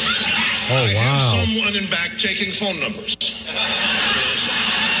 Oh, I wow. have someone in back taking phone numbers.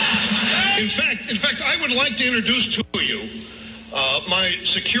 In fact, I would like to introduce to you my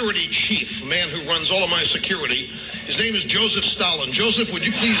security chief, a man who runs all of my security. His name is Joseph Stalin. Joseph, would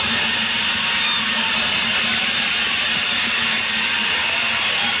you please?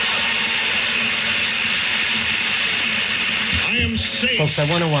 I am safe. Folks, I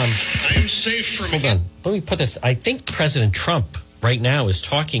want to I am safe from. hold on. Let me put this. I think President Trump right now is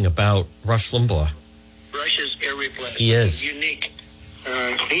talking about Rush Limbaugh. Rush is irreplaceable. He is. Unique.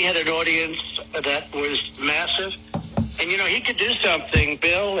 He had an audience that was massive. And, he could do something,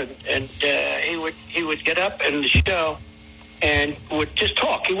 Bill, and he would get up in the show and would just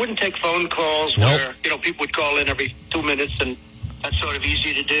talk. He wouldn't take phone calls where, people would call in every 2 minutes, and that's sort of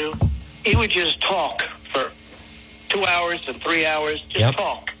easy to do. He would just talk for 2 hours and 3 hours, just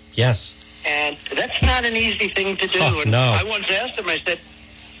talk. Yes. And that's not an easy thing to do. Oh, and no. I once asked him, I said,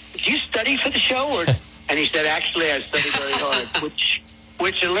 do you study for the show? And he said, actually, I study very hard, which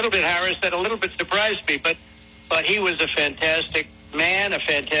a little bit, Harris said, a little bit surprised me. But he was a fantastic man, a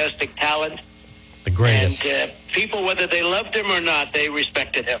fantastic talent. The greatest. And people, whether they loved him or not, they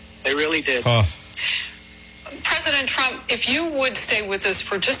respected him. They really did. President Trump, if you would stay with us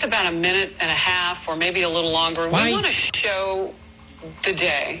for just about a minute and a half or maybe a little longer, we want to show the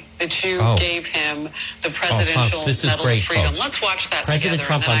day that you gave him the Presidential Medal of Freedom. Folks. Let's watch that President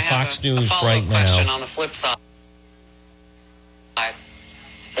together. Trump on Fox News right now. Question on the flip side.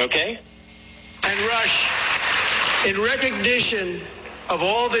 Okay. And Rush, In recognition of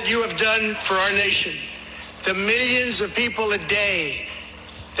all that you have done for our nation, the millions of people a day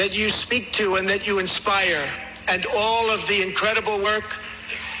that you speak to and that you inspire, and all of the incredible work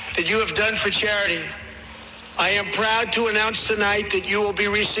that you have done for charity, I am proud to announce tonight that you will be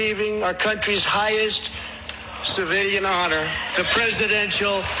receiving our country's highest civilian honor, the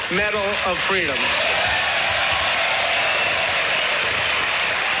Presidential Medal of Freedom.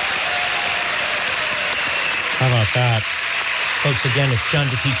 How about that? Folks, again, it's John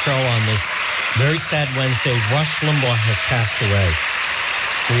DePietro on this very sad Wednesday. Rush Limbaugh has passed away.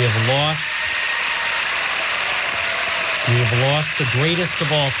 We have lost the greatest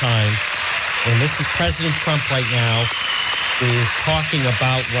of all time. And this is President Trump right now is talking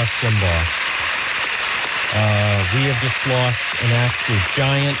about Rush Limbaugh. We have just lost an absolute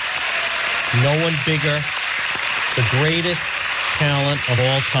giant. No one bigger. The greatest talent of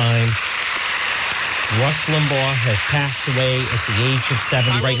all time. Rush Limbaugh has passed away at the age of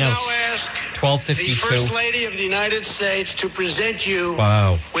 70. Right now it's 12:52. The First Lady of the United States to present you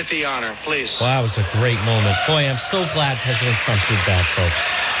with the honor, please. Wow, it was a great moment. Boy, I'm so glad President Trump did that, folks.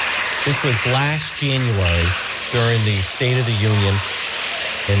 This was last January during the State of the Union,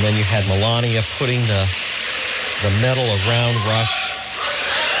 and then you had Melania putting the medal around Rush.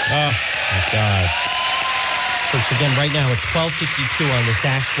 Oh, my God. Folks, again, right now at 12:52 on this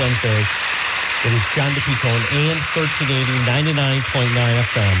Ash Wednesday, it is John DePietro on AM 1380, 99.9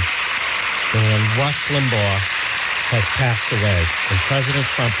 FM. And Rush Limbaugh has passed away. And President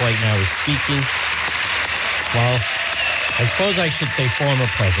Trump right now is speaking. Well, I suppose I should say former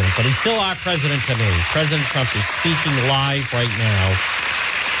president, but he's still our president to me. President Trump is speaking live right now.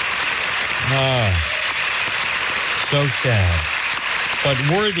 So sad, but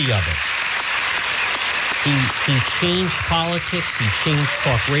worthy of it. He changed politics. He changed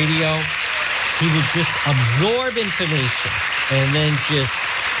talk radio. He would just absorb information and then just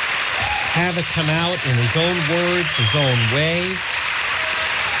have it come out in his own words, his own way.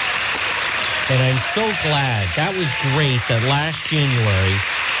 And I'm so glad. That was great that last January,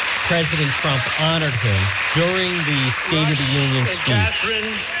 President Trump honored him during the State of the Union speech.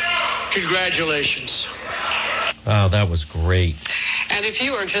 Catherine, congratulations. Oh, that was great. And if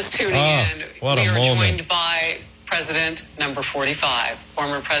you are just tuning in, we are joined by President number 45,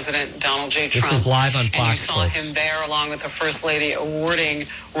 former President Donald J. Trump. This is live on Fox. And you saw folks. him there along with the First Lady awarding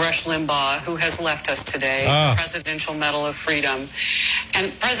Rush Limbaugh, who has left us today, the Presidential Medal of Freedom.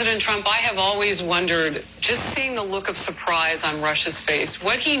 And President Trump, I have always wondered, just seeing the look of surprise on Rush's face,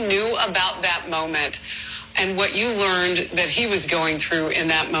 what he knew about that moment and what you learned that he was going through in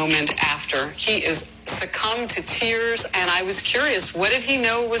that moment after. He is succumbed to tears, and I was curious, what did he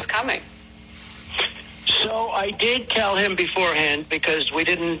know was coming? So I did tell him beforehand, because we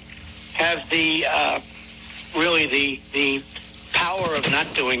didn't have the power of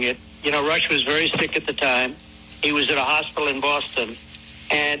not doing it. You know, Rush was very sick at the time. He was at a hospital in Boston,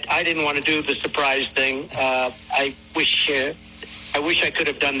 and I didn't want to do the surprise thing. I wish I could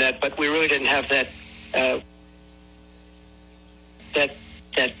have done that, but we really didn't have that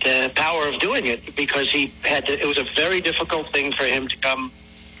power of doing it, because he had to. It was a very difficult thing for him to come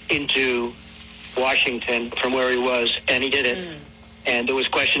into Washington from where he was, and he did it. And there was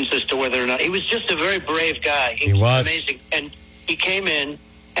questions as to whether or not he was just a very brave guy. He was amazing, and he came in,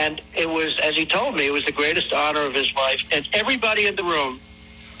 and it was, as he told me, it was the greatest honor of his life. And everybody in the room,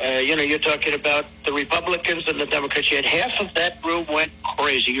 you're talking about the Republicans and the Democrats. You had half of that room went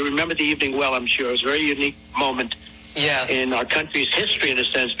crazy. You remember the evening well, I'm sure. It was a very unique moment in our country's history, in a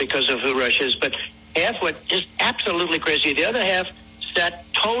sense, because of who Rush is. But half went just absolutely crazy. The other half sat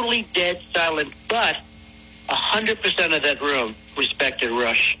totally dead silent, but 100% of that room respected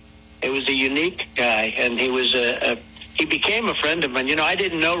Rush. It was a unique guy, and he was he became a friend of mine. You know, I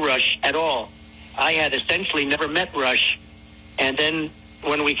didn't know Rush at all. I had essentially never met Rush. And then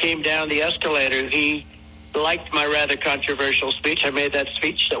when we came down the escalator, he liked my rather controversial speech. I made that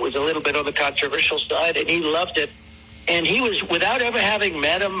speech that was a little bit on the controversial side, and he loved it. And he was, without ever having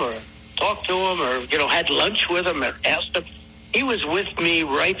met him or talked to him or, had lunch with him or asked him, he was with me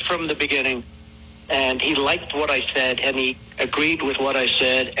right from the beginning. And he liked what I said, and he agreed with what I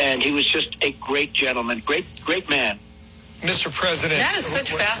said, and he was just a great gentleman, great man. Mr. President. That is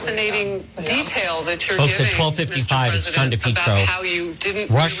such fascinating detail that you're Folks, giving, at 12:55, it's John DePietro. how you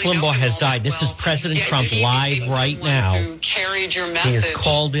didn't Rush really Limbaugh has know died. This is President yet Trump he live became right someone now. who carried your He message. is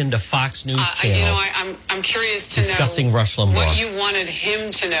called into Fox News Channel. I'm curious to discussing know Rush Limbaugh. what you wanted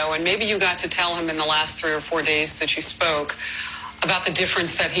him to know, and maybe you got to tell him in the last 3 or 4 days that you spoke about the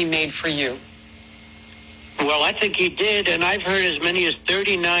difference that he made for you. Well, I think he did, and I've heard as many as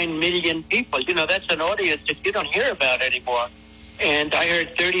 39 million people. You know, that's an audience that you don't hear about anymore. And I heard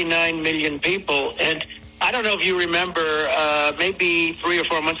 39 million people. And I don't know if you remember, maybe 3 or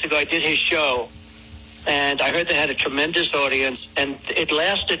 4 months ago, I did his show. And I heard they had a tremendous audience. And it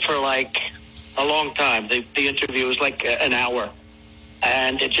lasted for like a long time. The interview was like an hour.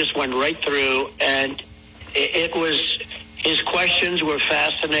 And it just went right through. And it was... His questions were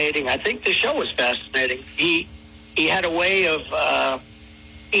fascinating. I think the show was fascinating. He had a way of,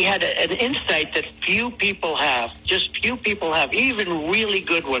 he had an insight that few people have, just few people have, even really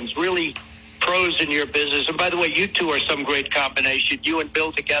good ones, really pros in your business. And by the way, you two are some great combination. You and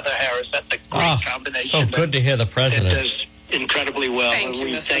Bill together, Harris, that's a great combination. So good to hear the president. It does incredibly well. Thank you,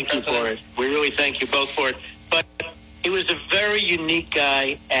 we Mr. thank President. you for it. We really thank you both for it. But he was a very unique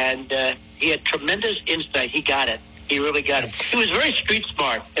guy, and he had tremendous insight. He got it. He really got it. He was very street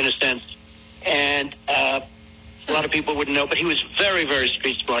smart, in a sense. And a lot of people wouldn't know, but he was very, very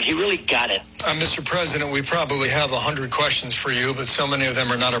street smart. He really got it. Mr. President, we probably have 100 questions for you, but so many of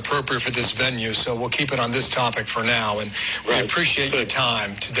them are not appropriate for this venue, so we'll keep it on this topic for now. And we appreciate your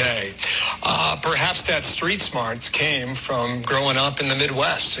time today. Perhaps that street smarts came from growing up in the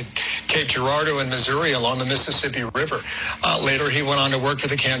Midwest, at Cape Girardeau in Missouri along the Mississippi River. Later, he went on to work for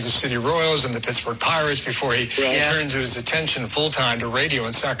the Kansas City Royals and the Pittsburgh Pirates before he turned his attention full-time to radio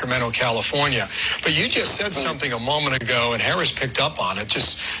in Sacramento, California. But you just said something a moment ago, and Harris picked up on it.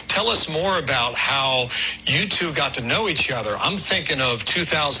 Just tell us more about how you two got to know each other. I'm thinking of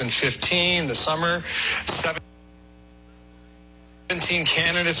 2015, the summer, 17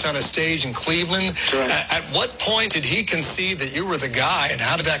 candidates on a stage in Cleveland. At what point did he conceive that you were the guy, and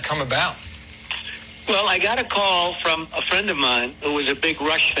how did that come about? Well, I got a call from a friend of mine who was a big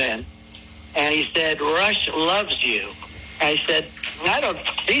Rush fan, and he said, Rush loves you. I said, I don't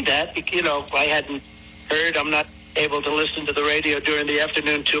see that. You know, I hadn't heard. I'm not able to listen to the radio during the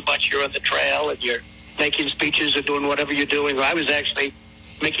afternoon too much. You're on the trail and you're making speeches or doing whatever you're doing. I was actually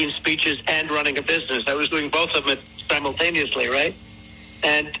making speeches and running a business. I was doing both of them simultaneously, right?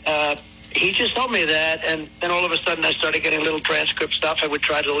 And he just told me that, and then all of a sudden I started getting little transcript stuff. I would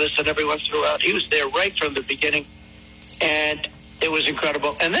try to listen every once in a while. He was there right from the beginning, and it was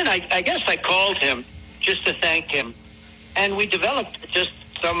incredible. And then I guess I called him just to thank him, and we developed just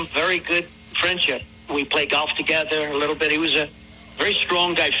some very good friendship. We played golf together a little bit. He was a very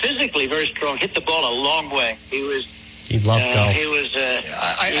strong guy, physically very strong. Hit the ball a long way. He loved golf. He was.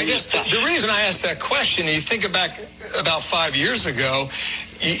 I guess the reason I asked that question, you think back about 5 years ago,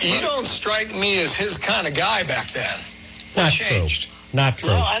 you don't strike me as his kind of guy back then. Not changed. Not true.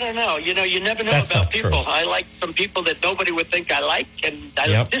 Well, I don't know. You know, you never know about people. True. I like some people that nobody would think I like, and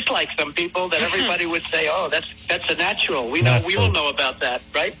I dislike some people that everybody would say, "Oh, that's a natural." We all know about that,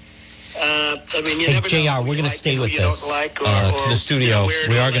 right? I mean, you never know. JR, we're going to stay with this. To the studio,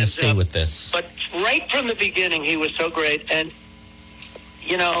 we are going to stay with this. But right from the beginning, he was so great. And,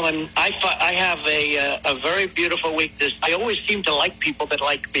 you know, and I have a very beautiful weakness. I always seem to like people that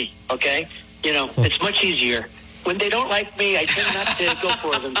like me, okay? You know, it's much easier. When they don't like me, I tend not to go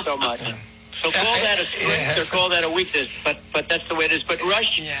for them so much. So call that a strength or call that a weakness, but that's the way it is. But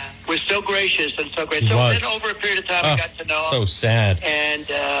Rush was so gracious and so great. So then over a period of time, I got to know him. So sad. And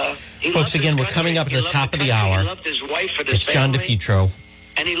folks, again, we're coming up at the top of the hour. He loved his wife and his it's John DePietro.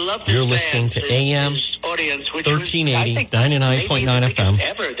 And he loved his You're listening to AM audience, 1380, 99.9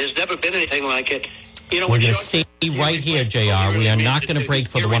 FM. There's never been anything like it. You know, we're going to stay right here, JR. We are not going to break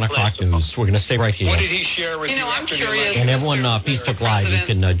for the 1 o'clock news. We're going to stay right here. What did he share with you? I'm curious. And everyone, Facebook Live, you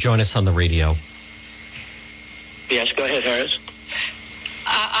can join us on the radio. Yes, go ahead, Harris.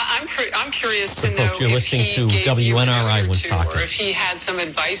 I'm curious to know you're listening to WNRI Woonsocket, or if he had some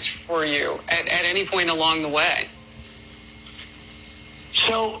advice for you at any point along the way.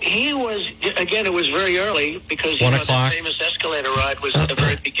 So he was, again, it was very early because the famous escalator ride was at the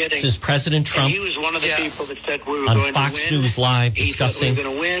very beginning. This is President Trump. And he was one of the people that said we were on going Fox to win. News Live He discussing. We were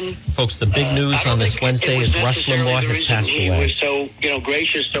going to win. Folks, the big news on this Wednesday is Rush Limbaugh has passed away. He was so,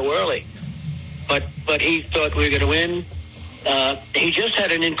 gracious so early. But he thought we were going to win. He just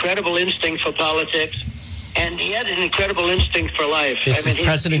had an incredible instinct for politics. And he had an incredible instinct for life. This is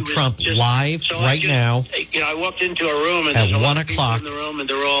President Trump live right now. I walked into a room and at 1 o'clock in the room, and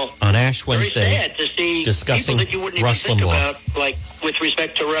they're all on Ash Wednesday very sad to see discussing people that you wouldn't Rush even think Limbaugh. about, like with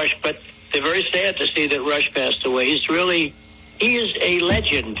respect to Rush. But they're very sad to see that Rush passed away. He is a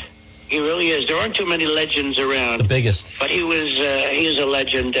legend. He really is. There aren't too many legends around. The biggest. But he is a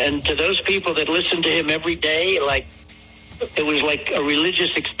legend. And to those people that listen to him every day, it was like a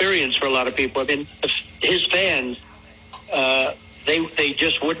religious experience for a lot of people. I mean, his fans, they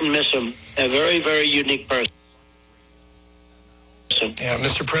just wouldn't miss him. A very, very unique person. person. Yeah,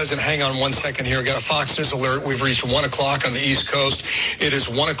 Mr. President, hang on 1 second here. Got a Fox News alert. We've reached 1 o'clock on the East Coast. It is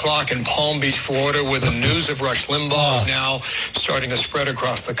 1 o'clock in Palm Beach, Florida, where the news of Rush Limbaugh is now starting to spread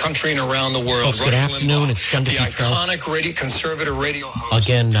across the country and around the world. Good afternoon. It's John the DePietro. iconic conservative radio host.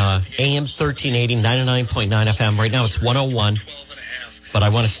 Again, AM 1380, 99.9 FM. Right now it's 101. But I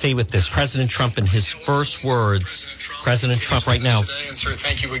want to stay with this. President Trump in his first words. President Trump right now. And sir,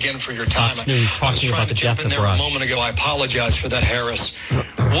 thank you again for your time. Fox News talking about the death of Rush. A moment ago, I apologize for that, Harris.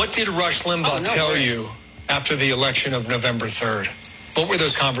 What did Rush Limbaugh tell you after the election of November 3rd? What were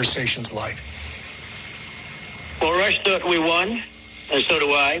those conversations like? Well, Rush thought we won, and so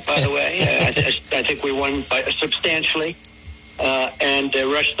do I, by the way. I think we won substantially. And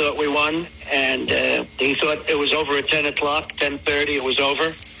Rush thought we won, and he thought it was over at 10 o'clock, 10:30, it was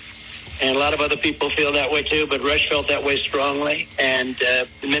over. And a lot of other people feel that way too, but Rush felt that way strongly, and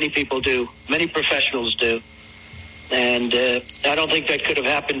many people do. Many professionals do. And I don't think that could have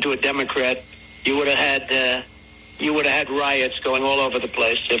happened to a Democrat. You would have had riots going all over the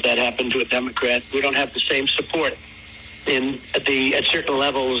place if that happened to a Democrat. We don't have the same support at certain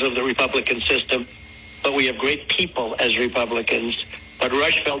levels of the Republican system, but we have great people as Republicans. But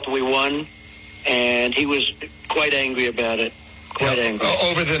Rush felt we won, and he was quite angry about it. Quite angry.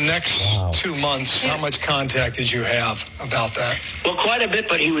 Over the next 2 months, how much contact did you have about that? Well, quite a bit,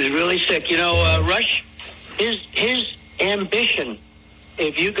 but he was really sick. Rush, his ambition,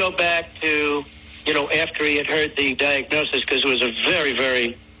 if you go back to, after he had heard the diagnosis, because it was a very,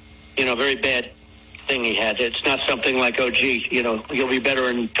 very, very bad thing he had. It's not something like, oh, gee, you'll be better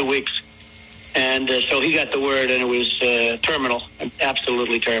in 2 weeks. And so he got the word, and it was terminal,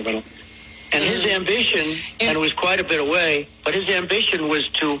 absolutely terminal. And his ambition, and it was quite a bit away, but his ambition was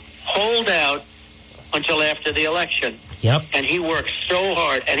to hold out until after the election. Yep. And he worked so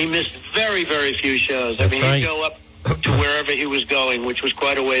hard, and he missed very, very few shows. That's right. He'd go up to wherever he was going, which was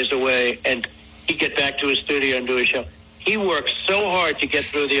quite a ways away, and he'd get back to his studio and do a show. He worked so hard to get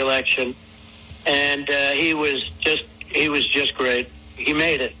through the election, and he was just great. He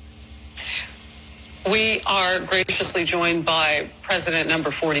made it. We are graciously joined by President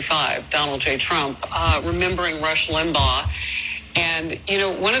number 45, Donald J. Trump, remembering Rush Limbaugh. And,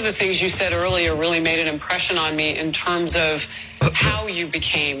 one of the things you said earlier really made an impression on me in terms of how you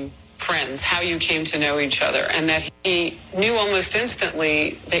became friends, how you came to know each other, and that he knew almost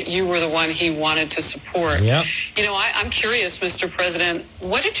instantly that you were the one he wanted to support. Yep. I'm curious, Mr. President,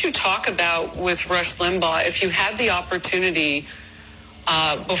 what did you talk about with Rush Limbaugh, if you had the opportunity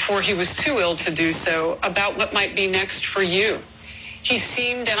before he was too ill to do so, about what might be next for you? He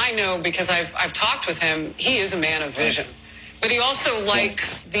seemed, and I know because I've talked with him, he is a man of vision. But he also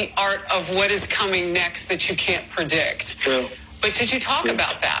likes the art of what is coming next that you can't predict. True. But did you talk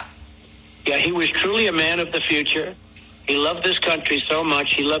about that? Yeah, he was truly a man of the future. He loved this country so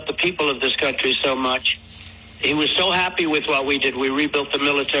much. He loved the people of this country so much. He was so happy with what we did. We rebuilt the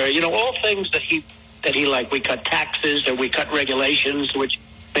military. All things that he liked. We cut taxes and we cut regulations, which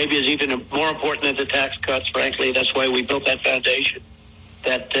maybe is even more important than the tax cuts, frankly. That's why we built that foundation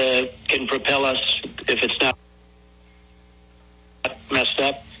that can propel us if it's not messed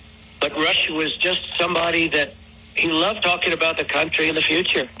up. But Rush was just somebody that he loved talking about the country and the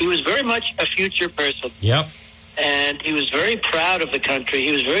future. He was very much a future person. Yep. And he was very proud of the country.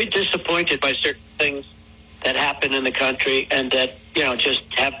 He was very disappointed by certain things that happened in the country and that,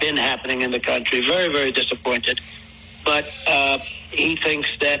 just have been happening in the country. Very, very disappointed. But he thinks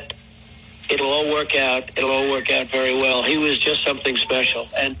that it'll all work out. It'll all work out very well. He was just something special.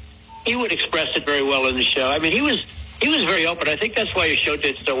 And he would express it very well in the show. He was very open. I think that's why his show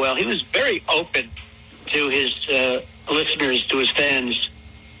did so well. He was very open to his listeners, to his fans,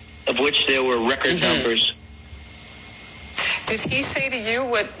 of which there were record numbers. Did he say to you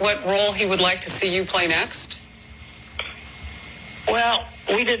what role he would like to see you play next? Well,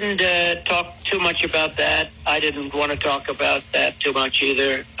 we didn't talk too much about that. I didn't want to talk about that too much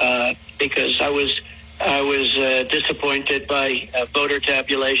either, because I was disappointed by voter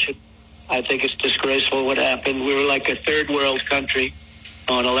tabulation. I think it's disgraceful what happened. We were like a third world country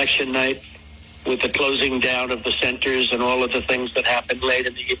on election night with the closing down of the centers and all of the things that happened late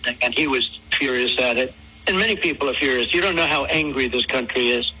in the evening. And he was furious at it. And many people are furious. You don't know how angry this country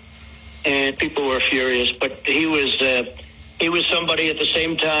is. And people were furious. But he was somebody at the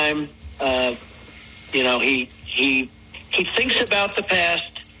same time, he thinks about the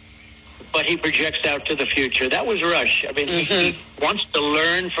past, but he projects out to the future. That was Rush. He wants to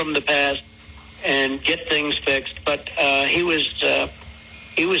learn from the past and get things fixed. But he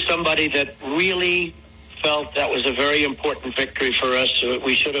was somebody that really felt that was a very important victory for us.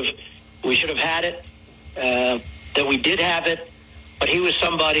 We should have had it. That we did have it, But he was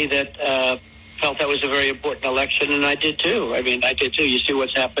somebody that felt that was a very important election, and I did too. I mean, I did too. You see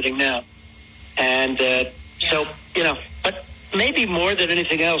what's happening now. And so, you know, but maybe more than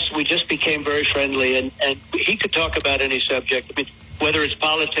anything else, we just became very friendly, and he could talk about any subject. I mean, whether it's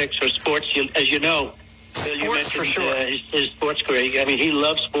politics or sports, as you know, Bill, you mentioned for sure. His sports career. I mean, he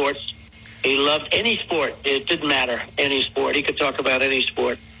loved sports. He loved any sport. It didn't matter, any sport. He could talk about any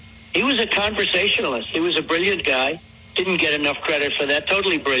sport. He was a conversationalist. He was a brilliant guy. Didn't get enough credit for that.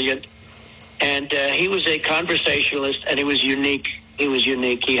 Totally brilliant. And he was a conversationalist, and he was unique. He was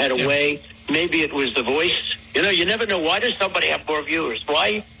unique. He had a way. Maybe it was the voice. You know, you never know. Why does somebody have more viewers?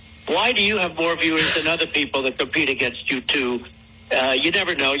 Why do you have more viewers than other people that compete against you, too? You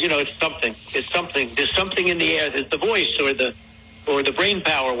never know. You know, it's something. It's something. There's something in the air. There's the voice or the brain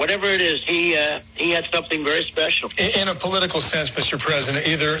power, whatever it is. He had something very special. In a political sense, Mr. President,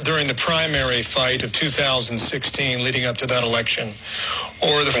 either during the primary fight of 2016 leading up to that election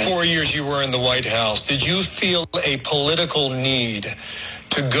or the 4 years you were in the White House, did you feel a political need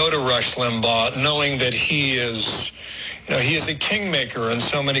to go to Rush Limbaugh knowing that he is a kingmaker in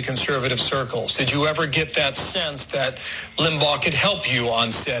so many conservative circles? Did you ever get that sense that Limbaugh could help you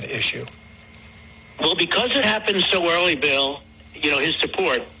on said issue? Well, because it happened so early, Bill, you know, his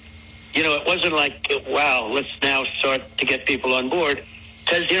support, you know, it wasn't like, wow, let's now start to get people on board.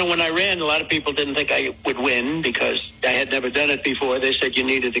 Because, you know, when I ran, a lot of people didn't think I would win because I had never done it before. They said you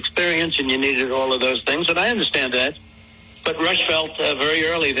needed experience and you needed all of those things, and I understand that. But Rush felt very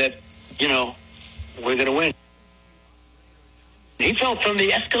early that, you know, we're going to win. He felt from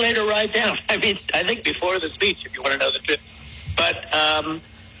the escalator ride down. I mean, I think before the speech, if you want to know the truth. But,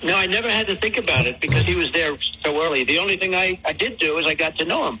 no, I never had to think about it because he was there so early. The only thing I did do is I got to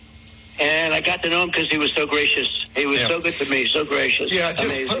know him. And I got to know him because he was so gracious. He was so good to me, so gracious. Yeah,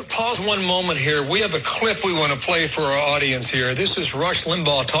 just pause one moment here. We have a clip we want to play for our audience here. This is Rush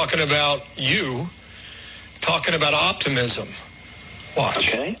Limbaugh talking about you, talking about optimism. Watch.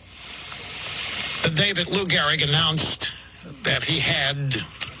 Okay. The day that Lou Gehrig announced that he had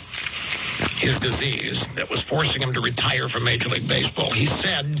his disease that was forcing him to retire from Major League Baseball, he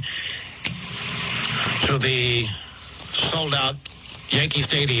said to the sold-out Yankee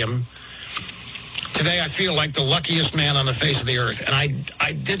Stadium, "Today I feel like the luckiest man on the face of the earth." And I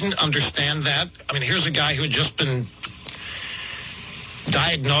didn't understand that. I mean, here's a guy who had just been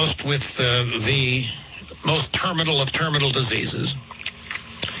diagnosed with the most terminal of terminal diseases.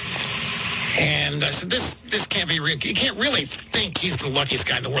 And I said, this can't be real. You can't really think he's the luckiest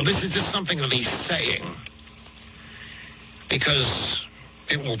guy in the world. This is just something that he's saying because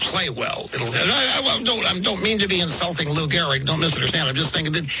it will play well. I don't mean to be insulting Lou Gehrig. Don't misunderstand. I'm just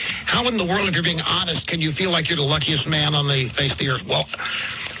thinking that how in the world, if you're being honest, can you feel like you're the luckiest man on the face of the earth? Well,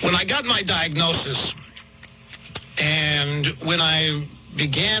 when I got my diagnosis and when I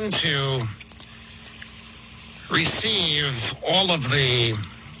began to receive all of the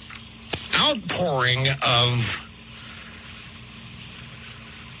outpouring of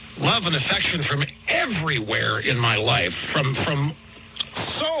love and affection from everywhere in my life, from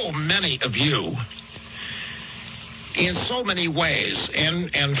so many of you in so many ways,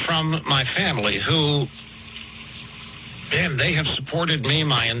 and from my family who, man, they have supported me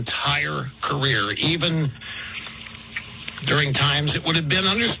my entire career, even during times it would have been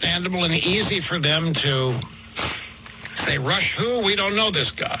understandable and easy for them to say, "Rush who? We don't know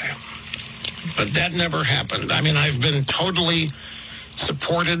this guy." But that never happened. I mean, I've been totally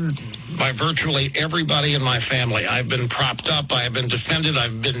supported by virtually everybody in my family. I've been propped up. I have been defended.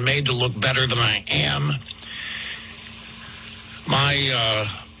 I've been made to look better than I am. My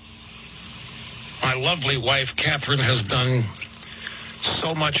lovely wife, Catherine, has done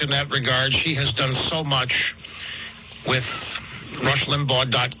so much in that regard. She has done so much with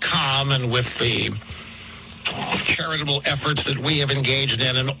RushLimbaugh.com and with the charitable efforts that we have engaged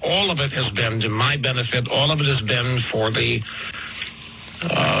in, and all of it has been to my benefit. All of it has been for the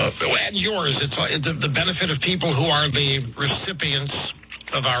and yours. It's the benefit of people who are the recipients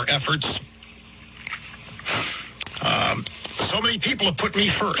of our efforts. So many people have put me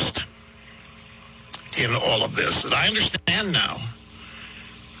first in all of this, and I understand now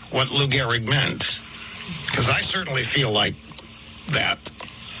what Lou Gehrig meant, because I certainly feel like that.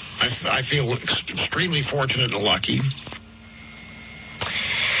 I feel extremely fortunate and lucky.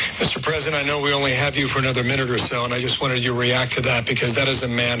 Mr. President, I know we only have you for another minute or so, and I just wanted you to react to that because that is a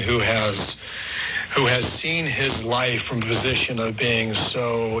man who has seen his life from a position of being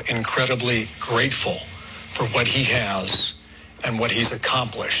so incredibly grateful for what he has and what he's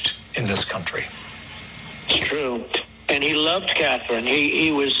accomplished in this country. It's true. And he loved Catherine.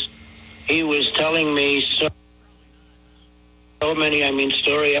 He was telling me so so many,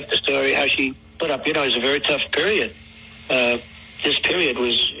 story after story, how she put up, it was a very tough period. This period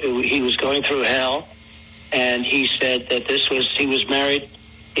he was going through hell, and he said that he was married,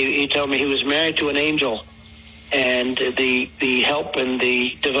 he told me he was married to an angel, and the help and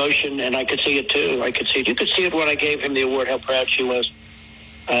the devotion, and I could see it too. You could see it when I gave him the award, how proud she was.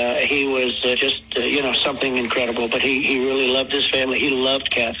 He was just something incredible, but he really loved his family. He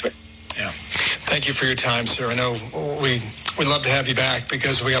loved Catherine. Yeah. Thank you for your time, sir. I know we'd love to have you back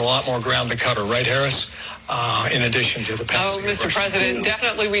because we got a lot more ground to cover, right, Harris? In addition to the passing. Oh, Mr. President,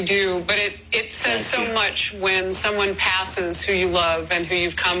 definitely we do. But it says so much when someone passes who you love and who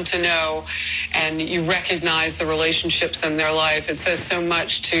you've come to know, and you recognize the relationships in their life. It says so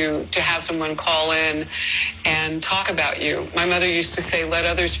much to have someone call in and talk about you. My mother used to say, let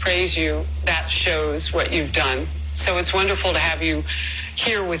others praise you. That shows what you've done. So it's wonderful to have you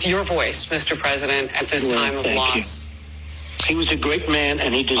here with your voice, Mr. President, at this time of loss. He was a great man,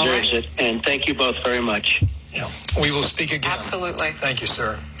 and he deserves it. And thank you both very much. Yeah. We will speak again. Absolutely. Thank you,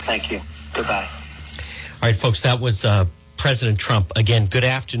 sir. Thank you. Goodbye. All right, folks, that was President Trump. Again, good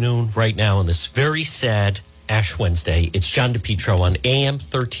afternoon right now on this very sad Ash Wednesday. It's John DePietro on AM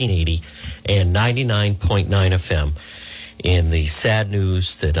 1380 and 99.9 FM. And the sad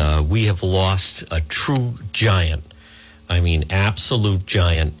news that we have lost a true giant. Absolute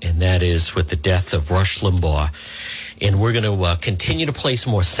giant, and that is with the death of Rush Limbaugh. And we're going to continue to play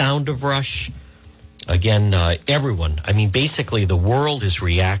some more sound of Rush. Again, everyone, basically the world is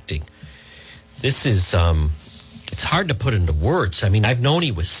reacting. This is, it's hard to put into words. I've known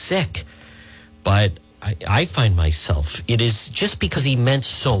he was sick, but I find myself, it is just because he meant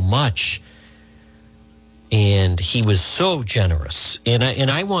so much and he was so generous.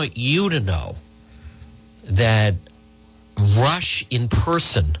 And I want you to know that Rush in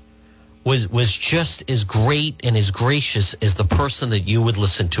person was just as great and as gracious as the person that you would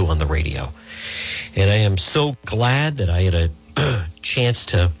listen to on the radio. And I am so glad that I had a chance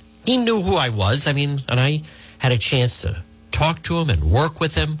to, he knew who I was. And I had a chance to talk to him and work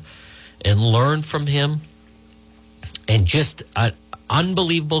with him and learn from him. And just an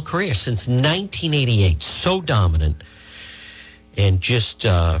unbelievable career since 1988. So dominant. And just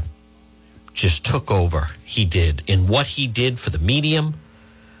took over. He did. And what he did for the medium,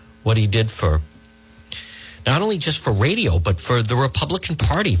 what he did for not only just for radio, but for the Republican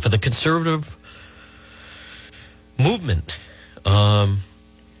Party, for the conservative movement.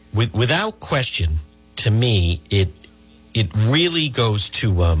 Without question, to me, it really goes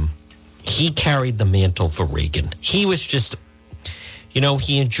to he carried the mantle for Reagan. He was just,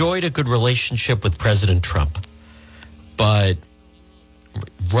 he enjoyed a good relationship with President Trump. But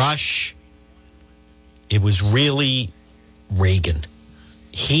Rush, it was really Reagan.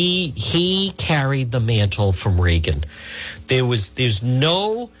 He carried the mantle from Reagan. There's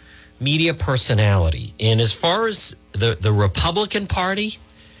no media personality. And as far as the Republican Party,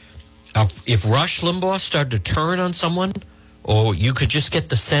 if Rush Limbaugh started to turn on someone, or you could just get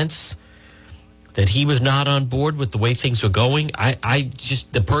the sense that he was not on board with the way things were going,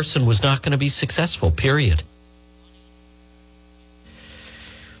 the person was not going to be successful, period.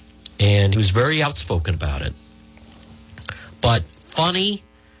 And he was very outspoken about it. But funny,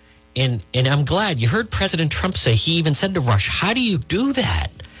 and I'm glad you heard President Trump say, he even said to Rush, how do you do that?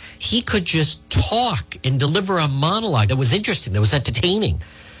 He could just talk and deliver a monologue that was interesting, that was entertaining.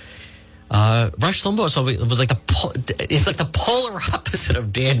 Rush Limbaugh was like the polar opposite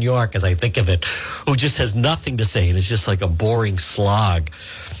of Dan York, as I think of it, who just has nothing to say and is just like a boring slog,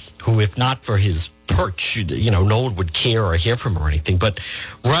 who, if not for his perch, no one would care or hear from him or anything. But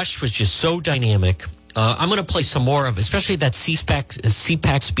Rush was just so dynamic. I'm going to play some more of, especially that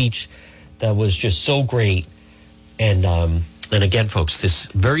CPAC speech that was just so great. And again, folks, this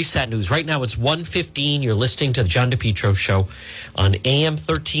very sad news. Right now, it's 1:15. You're listening to the John DePietro Show on AM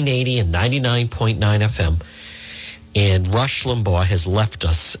 1380 and 99.9 FM. And Rush Limbaugh has left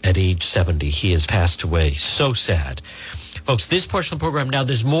us at age 70. He has passed away. So sad. Folks, this portion of the program, now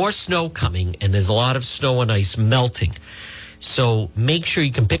there's more snow coming, and there's a lot of snow and ice melting. So make sure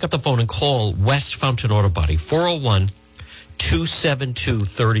you can pick up the phone and call West Fountain Auto Body,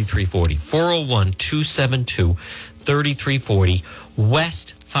 401-272-3340. 401-272-3340.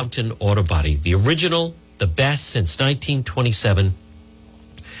 West Fountain Auto Body, the original, the best since 1927.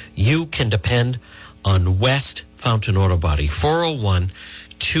 You can depend on West Fountain Auto Body,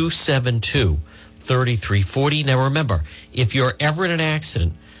 401-272-3340. Now remember, if you're ever in an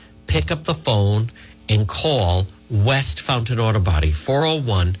accident, pick up the phone and call West Fountain Auto Body,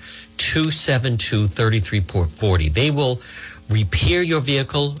 401-272-3340. They will repair your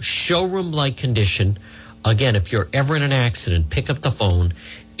vehicle, showroom-like condition, Again, if you're ever in an accident, pick up the phone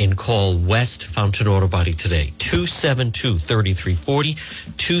and call West Fountain Auto Body today. 272-3340,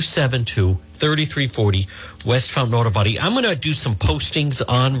 272-3340, West Fountain Auto Body. I'm going to do some postings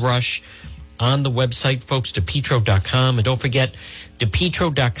on Rush on the website, folks, DePietro.com. And don't forget,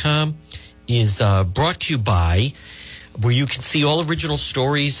 DePietro.com is brought to you by, where you can see all original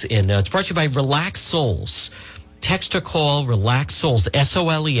stories, and it's brought to you by Relax Souls. Text or call Relax Souls,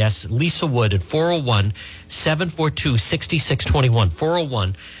 SOLES, Lisa Wood at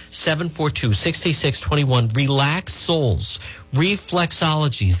 401-742-6621. 401-742-6621. Relax Souls,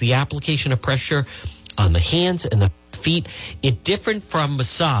 reflexology is the application of pressure on the hands and the feet. It's different from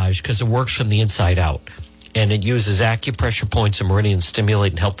massage because it works from the inside out. And it uses acupressure points and meridians to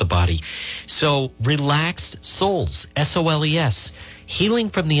stimulate and help the body. So Relaxed Souls, SOLES, healing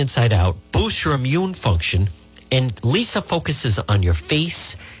from the inside out, boosts your immune function. And Lisa focuses on your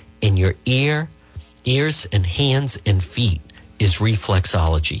face and your ears and hands and feet is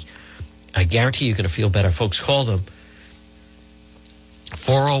reflexology. I guarantee you're going to feel better. Folks, call them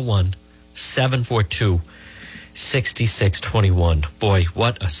 401-742-6621. Boy,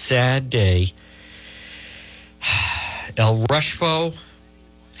 what a sad day. El Rushbo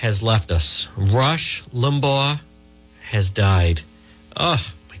has left us. Rush Limbaugh has died. Oh,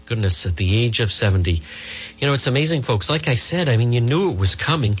 my goodness, at the age of 70. You know, it's amazing, folks. Like I said, I mean, you knew it was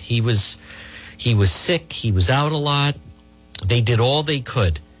coming. He was sick. He was out a lot. They did all they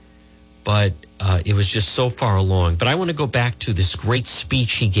could, but it was just so far along. But I want to go back to this great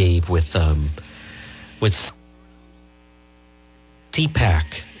speech he gave with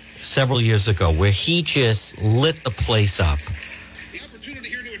CPAC several years ago, where he just lit the place up. The opportunity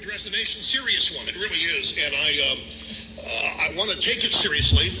here to address the nation's serious one. It really is, and I want to take it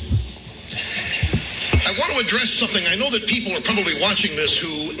seriously. I want to address something. I know that people are probably watching this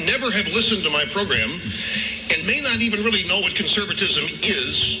who never have listened to my program and may not even really know what conservatism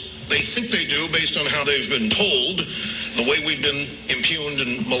is. They think they do based on how they've been told, the way we've been impugned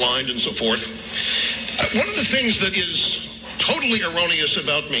and maligned and so forth. One of the things that is totally erroneous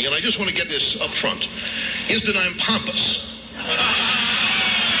about me, and I just want to get this up front, is that I'm pompous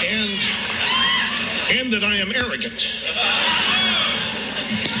and that I am arrogant.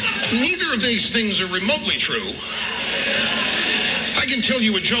 Neither of these things are remotely true. I can tell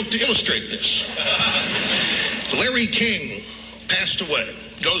you a joke to illustrate this. Larry King passed away,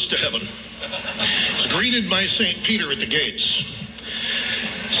 goes to heaven. He's greeted by St. Peter at the gates.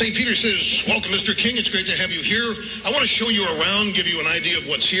 St. Peter says, "Welcome, Mr. King. It's great to have you here. I want to show you around, give you an idea of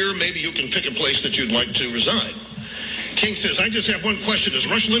what's here. Maybe you can pick a place that you'd like to reside." King says, "I just have one question. Is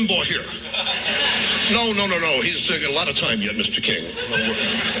Rush Limbaugh here?" No. He's got a lot of time yet, Mr. King.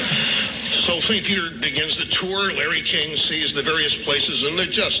 So St. Peter begins the tour. Larry King sees the various places, and they're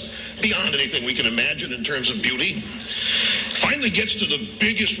just beyond anything we can imagine in terms of beauty. Finally gets to the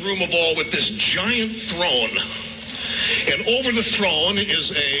biggest room of all with this giant throne. And over the throne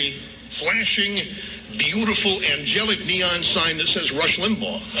is a flashing, beautiful, angelic neon sign that says Rush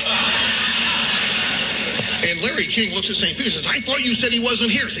Limbaugh. And Larry King looks at St. Peter and says, "I thought you said he wasn't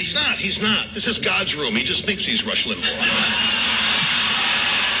here." Says, He's not. This is God's room. He just thinks he's Rush Limbaugh.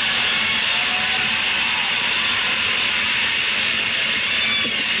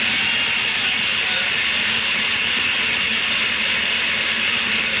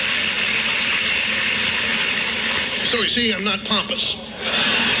 So you see, I'm not pompous.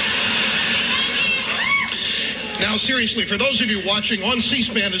 Now, seriously, for those of you watching on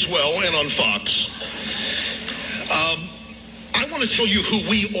C-SPAN as well and on Fox, I want to tell you who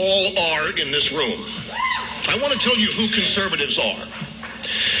we all are in this room. I want to tell you who conservatives are.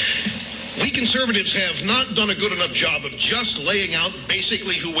 We conservatives have not done a good enough job of just laying out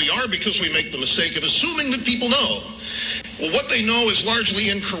basically who we are, because we make the mistake of assuming that people know. Well, what they know is largely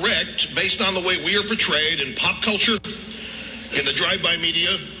incorrect based on the way we are portrayed in pop culture, in the drive-by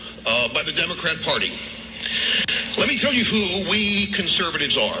media, by the Democrat Party. Let me tell you who we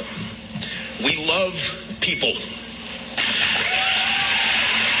conservatives are. We love people.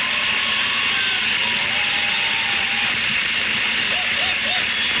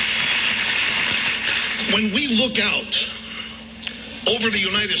 When we look out over the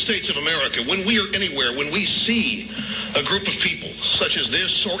United States of America, when we are anywhere, when we see a group of people such as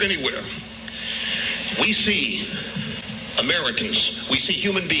this or anywhere, we see Americans. We see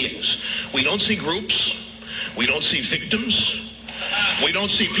human beings. We don't see groups. We don't see victims. We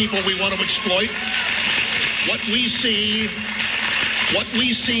don't see people we want to exploit. What we see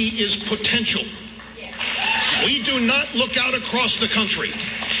is potential. We do not look out across the country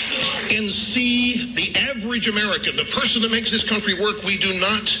and see the average American, the person that makes this country work. We do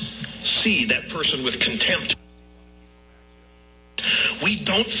not see that person with contempt. We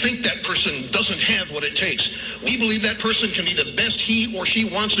don't think that person doesn't have what it takes. We believe that person can be the best he or she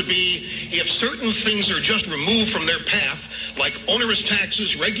wants to be if certain things are just removed from their path, like onerous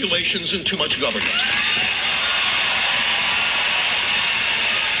taxes, regulations, and too much government.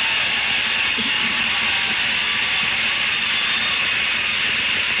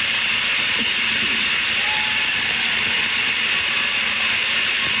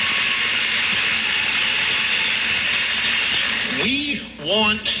 We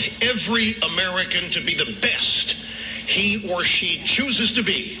want every American to be the best he or she chooses to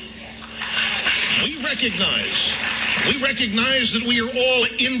be. We recognize that we are all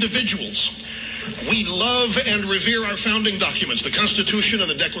individuals. We love and revere our founding documents, the Constitution and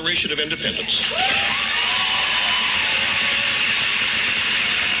the Declaration of Independence.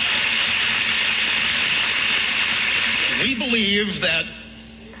 We believe that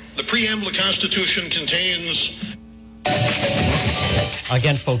the preamble of the Constitution contains...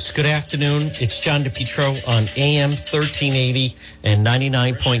 Again, folks, good afternoon. It's John DePietro on AM 1380 and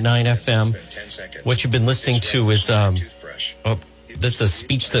 99.9 FM. What you've been listening to is this is a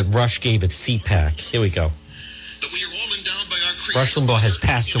speech that Rush gave at CPAC. Here we go. Rush Limbaugh has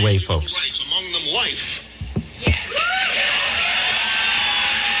passed away, folks. Among them life.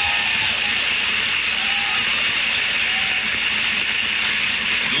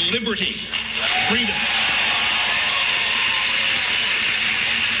 Liberty, freedom.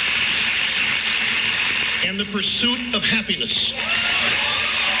 And the pursuit of happiness.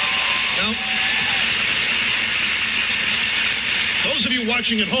 Now, those of you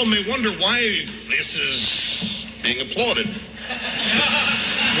watching at home may wonder why this is being applauded.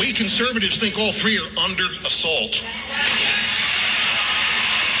 We conservatives think all three are under assault.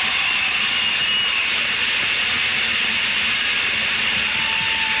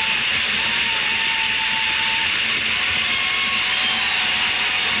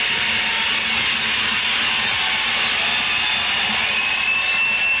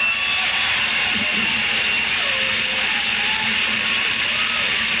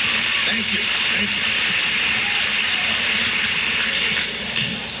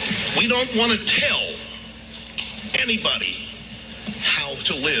 We don't want to tell anybody how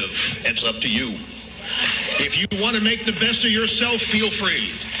to live. It's up to you. If you want to make the best of yourself, feel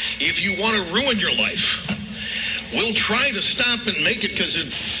free. If you want to ruin your life, we'll try to stop and make it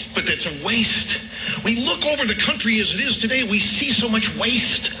but it's a waste. We look over the country as it is today, we see so much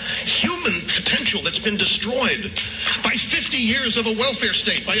waste. Human potential that's been destroyed by 50 years of a welfare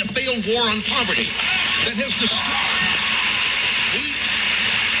state, by a failed war on poverty that has destroyed.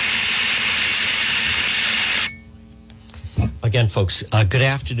 Again, folks, good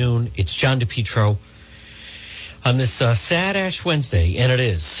afternoon. It's John DePietro on this sad Ash Wednesday, and it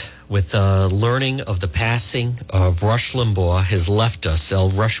is, with learning of the passing of Rush Limbaugh has left us.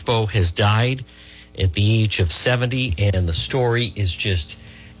 El Rushbo has died at the age of 70, and the story is just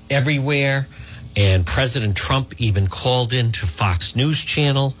everywhere. And President Trump even called into Fox News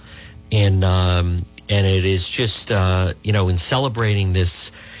Channel, and it is just, in celebrating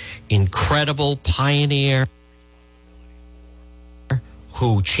this incredible pioneer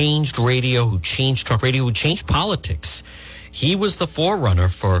who changed radio, who changed talk radio, who changed politics. He was the forerunner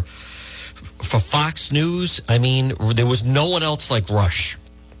for Fox News. I mean, there was no one else like Rush.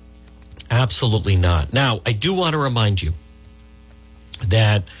 Absolutely not. Now, I do want to remind you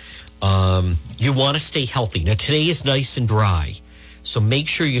that you want to stay healthy. Now, today is nice and dry, so make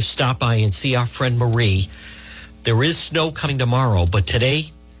sure you stop by and see our friend Marie. There is snow coming tomorrow, but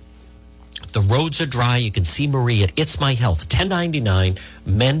today the roads are dry. You can see Marie at It's My Health, 1099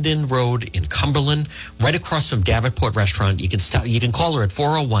 Mendon Road in Cumberland, right across from Davenport Restaurant. You can stop. You can call her at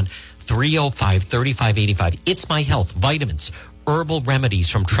 401-305-3585. It's My Health, vitamins, herbal remedies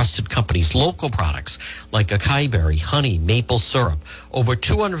from trusted companies, local products like acai berry, honey, maple syrup, over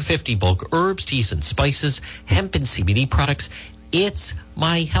 250 bulk herbs, teas, and spices, hemp and CBD products. It's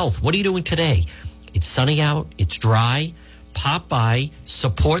My Health. What are you doing today? It's sunny out. It's dry. Pop by,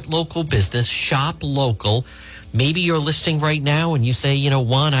 support local business, shop local. Maybe you're listening right now and you say,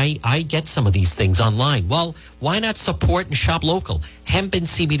 Juan, I get some of these things online. Well, why not support and shop local? Hemp and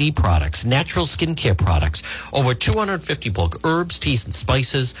CBD products, natural skincare products, over 250 bulk herbs, teas, and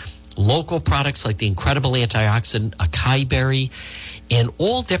spices, local products like the incredible antioxidant acai berry, and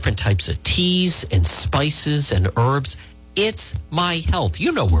all different types of teas and spices and herbs. It's My Health.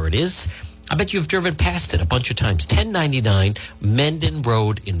 You know where it is. I bet you've driven past it a bunch of times. 1099 Mendon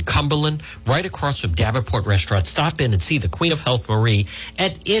Road in Cumberland, right across from Davenport Restaurant. Stop in and see the Queen of Health, Marie,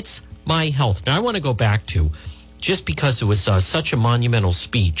 at It's My Health. Now, I want to go back to just because it was such a monumental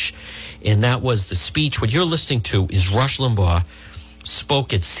speech. And that was the speech. What you're listening to is Rush Limbaugh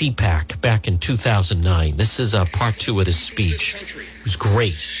spoke at CPAC back in 2009. This is part 2 of his speech. It was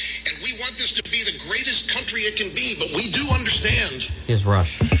great. And we want this to be the greatest country it can be, but we do understand. Here's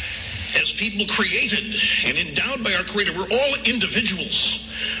Rush. As people created and endowed by our Creator, we're all individuals.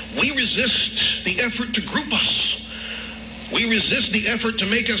 We resist the effort to group us. We resist the effort to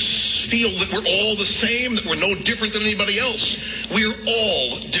make us feel that we're all the same, that we're no different than anybody else. We're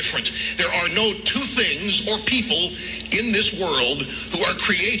all different. There are no two things or people in this world who are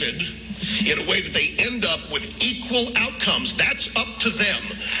created in a way that they end up with equal outcomes. That's up to them.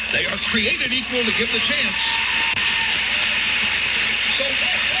 They are created equal to give the chance. So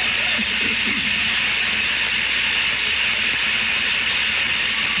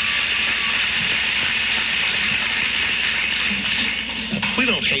we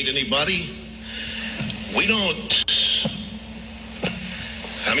don't hate anybody. We don't.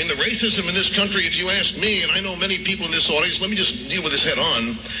 I mean, the racism in this country, if you ask me, and I know many people in this audience, let me just deal with this head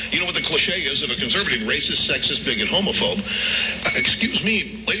on. You know what the cliche is of a conservative: racist, sexist, bigot, homophobe. Excuse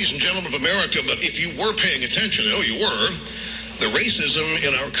me, ladies and gentlemen of America, but if you were paying attention, I know you were, the racism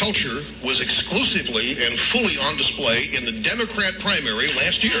in our culture was exclusively and fully on display in the Democrat primary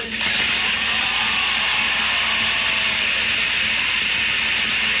last year.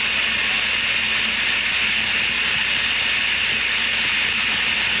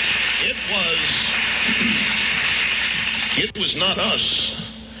 It was not us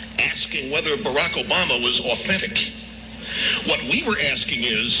asking whether Barack Obama was authentic. What we were asking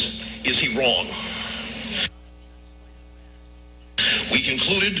is he wrong? We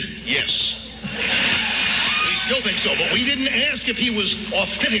concluded, yes. We still think so, but we didn't ask if he was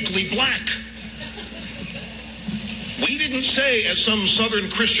authentically black. We didn't say, as some Southern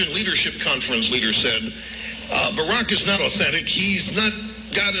Christian leadership conference leader said, Barack is not authentic. He's not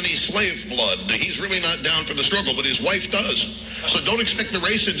got any slave blood. He's really not down for the struggle, but his wife does. So don't expect the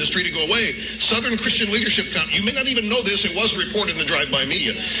race industry to go away. Southern Christian leadership, you may not even know this, it was reported in the drive-by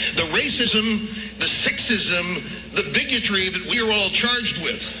media. The racism, the sexism, the bigotry that we are all charged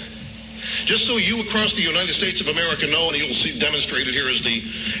with. Just so you across the United States of America know, and you'll see demonstrated here as the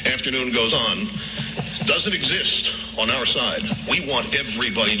afternoon goes on, doesn't exist on our side. We want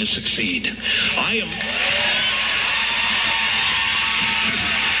everybody to succeed.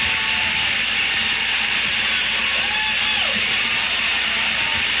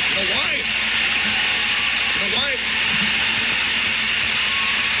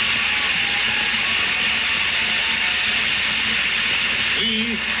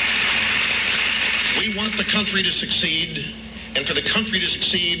 We want the country to succeed, and for the country to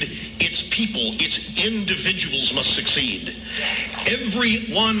succeed, its people, its individuals must succeed.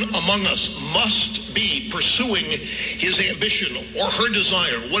 Everyone among us must be pursuing his ambition or her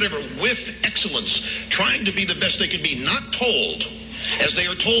desire, whatever, with excellence, trying to be the best they can be, not told, as they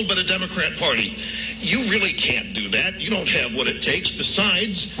are told by the Democrat Party, you really can't do that. You don't have what it takes.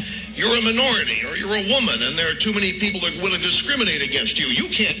 Besides, you're a minority or you're a woman and there are too many people that are willing to discriminate against you. You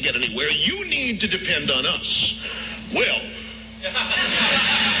can't get anywhere. You need to depend on us. Well,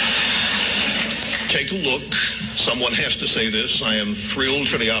 take a look. Someone has to say this. I am thrilled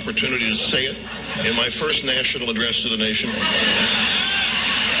for the opportunity to say it in my first national address to the nation.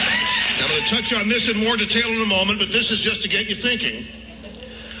 I'm going to touch on this in more detail in a moment, but this is just to get you thinking.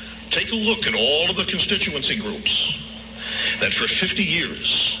 Take a look at all of the constituency groups that for 50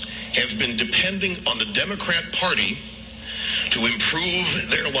 years have been depending on the Democrat Party to improve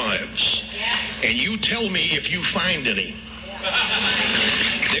their lives. And you tell me if you find any.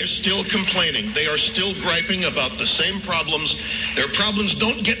 They're still complaining. They are still griping about the same problems. Their problems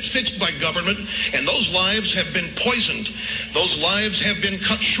don't get fixed by government, and those lives have been poisoned. Those lives have been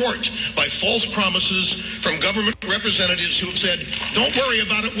cut short by false promises from government representatives who have said, don't worry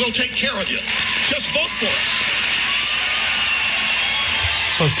about it, we'll take care of you. Just vote for us.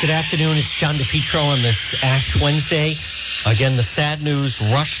 Folks, good afternoon. It's John DePietro on this Ash Wednesday. Again, the sad news,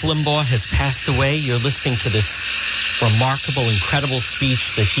 Rush Limbaugh has passed away. You're listening to this remarkable, incredible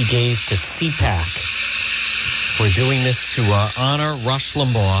speech that he gave to CPAC. We're doing this to honor Rush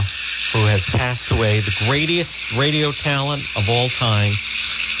Limbaugh, who has passed away. The greatest radio talent of all time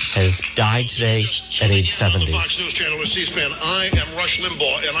has died today at age 70. On the Fox News Channel or C-SPAN, I am Rush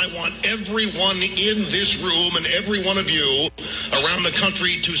Limbaugh, and I want everyone in this room and every one of you around the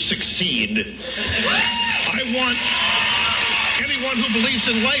country to succeed. I want anyone who believes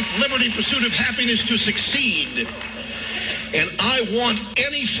in life, liberty, pursuit of happiness to succeed. And I want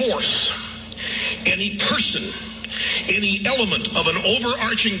any force, any person, any element of an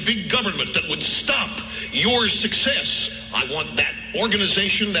overarching big government that would stop your success. I want that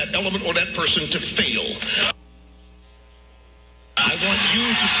organization, that element, or that person to fail. I want you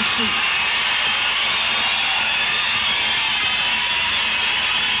to succeed.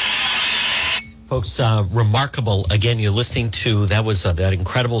 Folks, remarkable. Again, you're listening to, that was that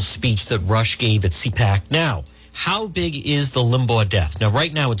incredible speech that Rush gave at CPAC. Now, how big is the Limbaugh death? Now,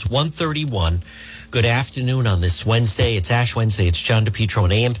 right now, it's 1:31. Good afternoon on this Wednesday. It's Ash Wednesday. It's John DePietro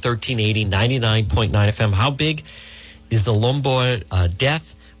on AM 1380, 99.9 FM. How big is the Limbaugh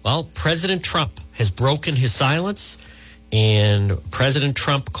death? Well, President Trump has broken his silence, and President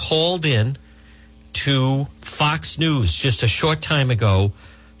Trump called in to Fox News just a short time ago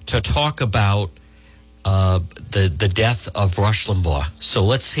to talk about the death of Rush Limbaugh. So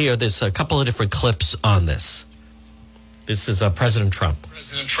let's hear. There's a couple of different clips on this. This is President Trump.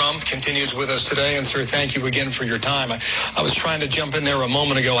 President Trump continues with us today. And, sir, thank you again for your time. I was trying to jump in there a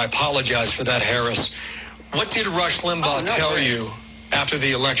moment ago. I apologize for that, Harris. What did Rush Limbaugh tell you after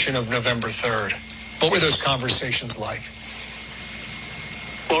the election of November 3rd? What were those conversations like?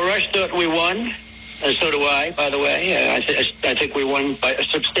 Well, Rush thought we won, and so do I, by the way. I think we won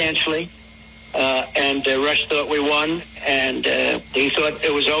substantially. And Rush thought we won, and he thought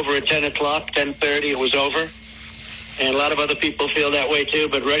it was over at 10 o'clock, 10:30, it was over. And a lot of other people feel that way too,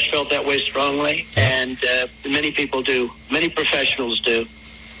 but Rush felt that way strongly, and many people do. Many professionals do.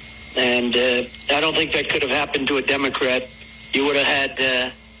 And I don't think that could have happened to a Democrat. You would have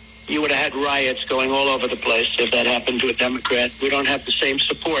had riots going all over the place if that happened to a Democrat. We don't have the same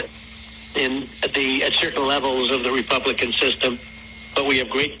support at certain levels of the Republican system, but we have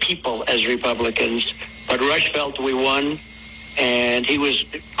great people as Republicans. But Rush felt we won, and he was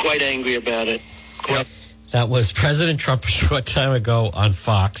quite angry about it. That was President Trump a short time ago on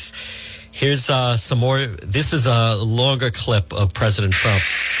Fox. Here's some more. This is a longer clip of President Trump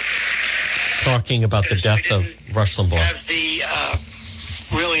talking about the death of Rush Limbaugh. Have the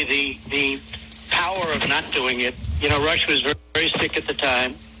power of not doing it. You know, Rush was very, very sick at the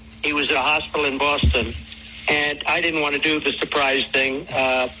time. He was at a hospital in Boston, and I didn't want to do the surprise thing.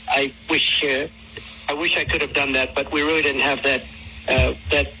 I wish I could have done that, but we really didn't have that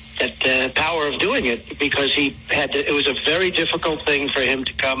power of doing it, because it was a very difficult thing for him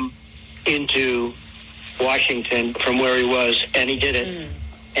to come into Washington from where he was, and he did it.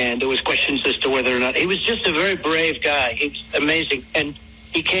 And there was questions as to whether or not he was just a very brave guy. He was amazing, and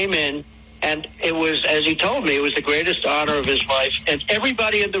he came in, and it was, as he told me, it was the greatest honor of his life. And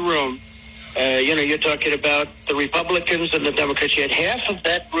everybody in the room, you're talking about the Republicans and the Democrats. You had half of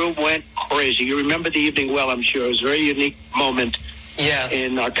that room went crazy. You remember the evening well, I'm sure. It was a very unique moment. Yes.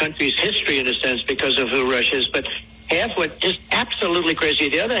 In our country's history, in a sense, because of who Rush is. But half went just absolutely crazy.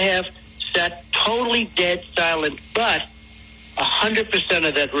 The other half sat totally dead silent, but 100%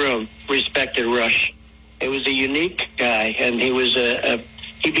 of that room respected Rush. It was a unique guy, and he was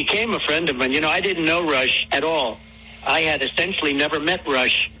he became a friend of mine. You know, I didn't know Rush at all. I had essentially never met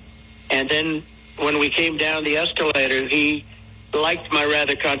Rush. And then when we came down the escalator, he liked my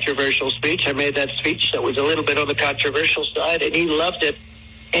rather controversial speech. I made that speech that was a little bit on the controversial side, and he loved it.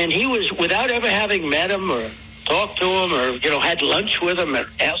 And he was, without ever having met him or talked to him or, had lunch with him or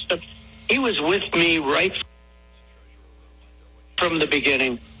asked him, he was with me right from the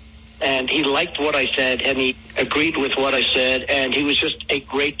beginning. And he liked what I said, and he agreed with what I said, and he was just a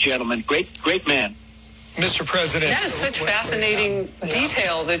great gentleman, great man. Mr. President. That is such fascinating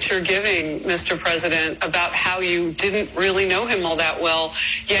detail that you're giving, Mr. President, about how you didn't really know him all that well,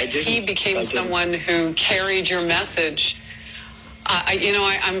 yet he became someone who carried your message.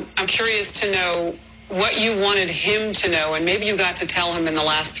 I'm curious to know what you wanted him to know, and maybe you got to tell him in the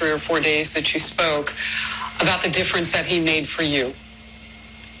last 3 or 4 days that you spoke about the difference that he made for you.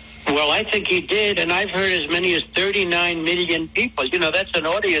 Well, I think he did, and I've heard as many as 39 million people. That's an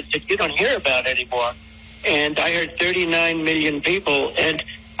audience that you don't hear about anymore. And I heard 39 million people. And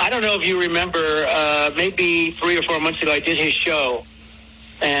I don't know if you remember, maybe 3 or 4 months ago, I did his show.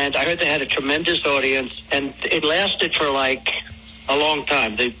 And I heard they had a tremendous audience. And it lasted for like a long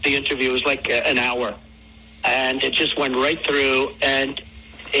time. The interview was like an hour. And it just went right through. And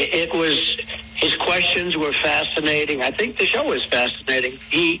it was, his questions were fascinating. I think the show was fascinating.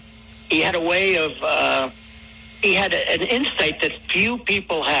 He had a way of... he had an insight that few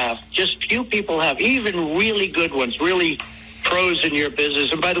people have, even really good ones, really pros in your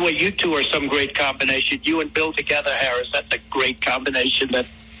business. And by the way, you two are some great combination. You and Bill together, Harris, that's a great combination that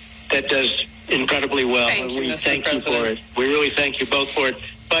does incredibly well. Thank you, we Mr. thank President. you for it. We really thank you both for it.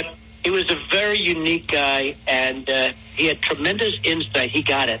 But he was a very unique guy, and he had tremendous insight. He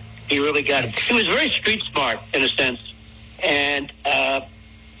got it. He really got it. He was very street smart, in a sense. And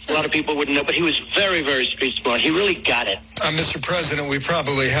a lot of people wouldn't know, but he was very, very street smart. He really got it. Mr. President, we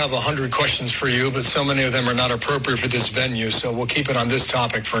probably have 100 questions for you, but so many of them are not appropriate for this venue, so we'll keep it on this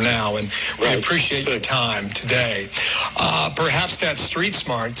topic for now, and we appreciate your time today. Perhaps that street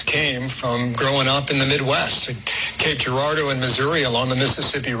smarts came from growing up in the Midwest, at Cape Girardeau in Missouri along the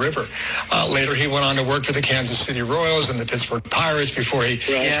Mississippi River. Later, he went on to work for the Kansas City Royals and the Pittsburgh Pirates before he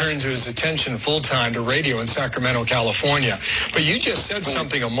turned to his attention full-time to radio in Sacramento, California. But you just said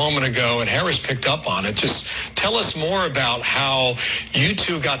something a moment ago, and Harris picked up on it. Just tell us more about how you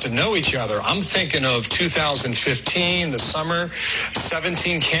two got to know each other. I'm thinking of 2015, the summer,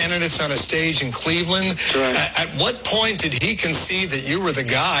 17 candidates on a stage in Cleveland. At what point did he conceive that you were the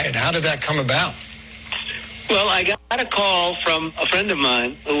guy, and how did that come about? Well, I got a call from a friend of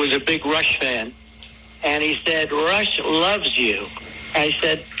mine who was a big Rush fan, and he said, Rush loves you. I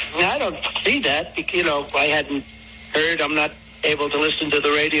said, I don't see that. You know, I hadn't heard. I'm not able to listen to the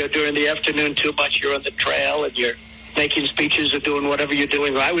radio during the afternoon too much. You're on the trail, and you're making speeches or doing whatever you're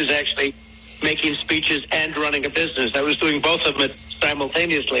doing. I was actually making speeches and running a business. I was doing both of them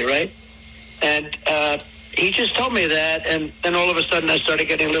simultaneously, right? And he just told me that, and then all of a sudden I started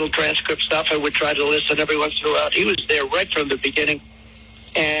getting little transcript stuff. I would try to listen every once in a while. He was there right from the beginning,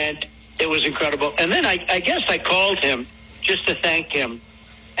 and it was incredible. And then I guess I called him just to thank him,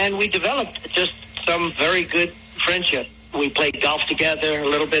 and we developed just some very good friendship. We played golf together a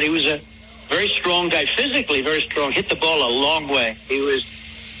little bit. He was a very strong guy, physically very strong, hit the ball a long way.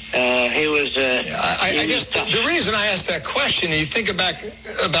 I guess the reason I asked that question, you think back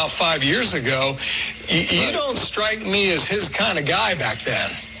about 5 years ago, you don't strike me as his kind of guy back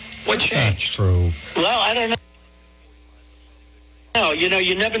then. What changed? True. Well, I don't know. No, you know,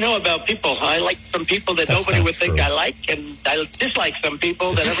 you never know about people. I like some people that nobody would think I like, and I dislike some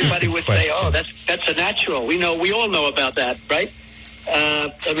people that everybody would say, oh, that's a natural. We all know about that, right? I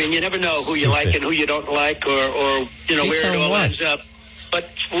mean, you never know who you like and who you don't like, or you know, where it all ends up.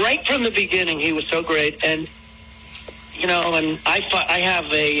 But right from the beginning, he was so great. And, you know, and I have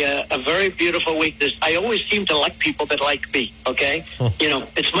a very beautiful weakness. I always seem to like people that like me, okay? You know,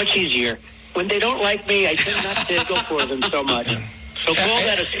 it's much easier. When they don't like me, I tend not to go for them so much. So call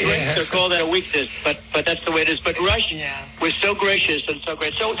that a strength or call that a weakness, but that's the way it is. But Rush was so gracious and so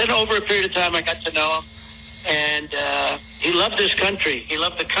great. So then over a period of time, I got to know him. And he loved his country. He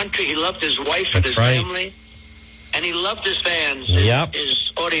loved the country. He loved his wife and his family. And he loved his fans,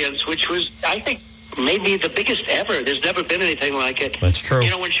 his audience, which was, I think, maybe the biggest ever. There's never been anything like it. That's true. You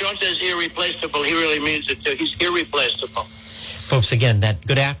know, when Sean says irreplaceable, he really means it too. He's irreplaceable. Folks, again, that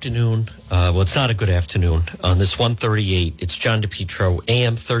good afternoon. Well, it's not a good afternoon. On this 138, it's John DePietro,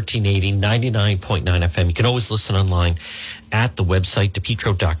 AM 1380, 99.9 FM. You can always listen online at the website,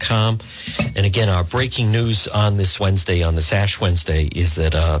 DePietro.com. And again, our breaking news on this Wednesday, on this Ash Wednesday, is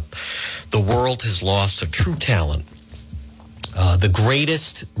that the world has lost a true talent. The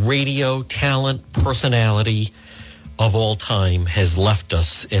greatest radio talent personality of all time has left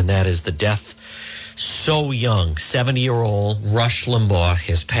us, and that is the death. So young, 70-year-old Rush Limbaugh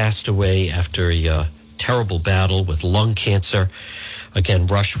has passed away after a terrible battle with lung cancer. Again,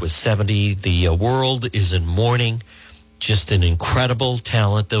 Rush was 70. The world is in mourning. Just an incredible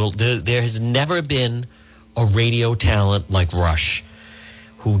talent. There has never been a radio talent like Rush,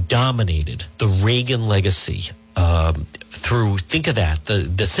 who dominated the Reagan legacy through, think of that,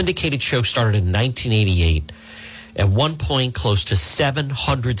 the syndicated show started in 1988. At one point, close to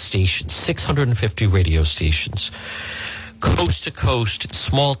 700 stations, 650 radio stations, coast to coast,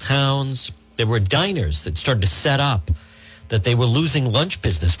 small towns. There were diners that started to set up that they were losing lunch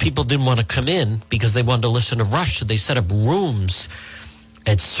business. People didn't want to come in because they wanted to listen to Rush, so they set up rooms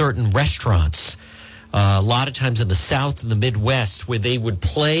at certain restaurants. A lot of times in the South and the Midwest, where they would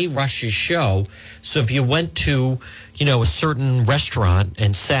play Rush's show. So if you went to, you know, a certain restaurant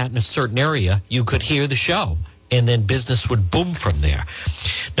and sat in a certain area, you could hear the show. And then business would boom from there.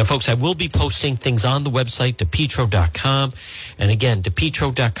 Now, folks, I will be posting things on the website, DePietro.com. And again,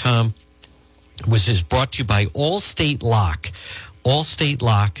 DePietro.com is brought to you by Allstate Lock. Allstate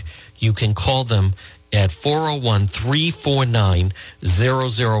Lock, you can call them at 401-349-0042.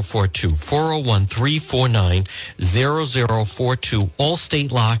 401-349-0042.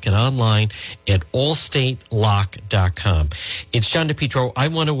 Allstate Lock, and online at allstatelock.com. It's John DePietro. I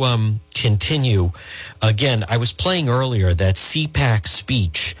want to continue. Again, I was playing earlier that CPAC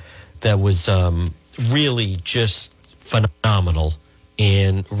speech that was really just phenomenal.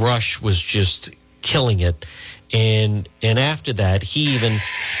 And Rush was just killing it. And after that, he even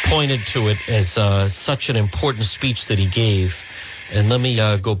pointed to it as such an important speech that he gave. And let me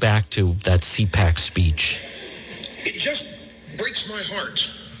go back to that CPAC speech. It just breaks my heart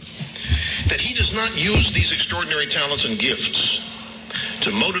that he does not use these extraordinary talents and gifts to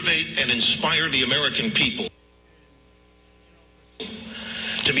motivate and inspire the American people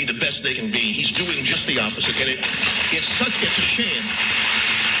to be the best they can be. He's doing just the opposite, and it's a shame.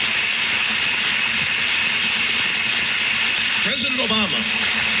 President Obama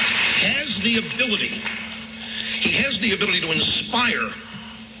has the ability to inspire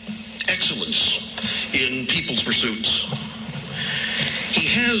excellence in people's pursuits. He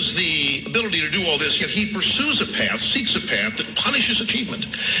has the ability to do all this, yet he seeks a path that punishes achievement,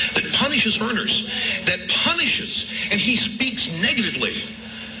 that punishes earners, that punishes, and he speaks negatively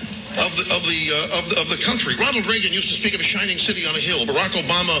of the country. Ronald Reagan used to speak of a shining city on a hill. Barack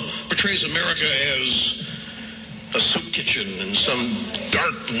Obama portrays America as a soup kitchen and some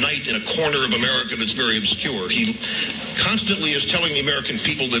dark night in a corner of America that's very obscure. He constantly is telling the American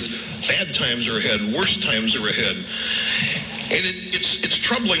people that bad times are ahead, worse times are ahead. And it's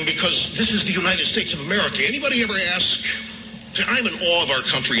troubling because this is the United States of America. Anybody ever ask, I'm in awe of our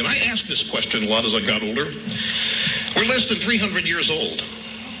country, and I asked this question a lot as I got older. We're less than 300 years old.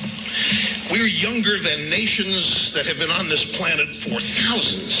 We're younger than nations that have been on this planet for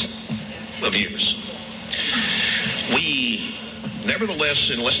thousands of years. We, nevertheless,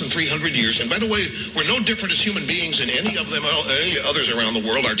 in less than 300 years, and by the way, we're no different as human beings than any others around the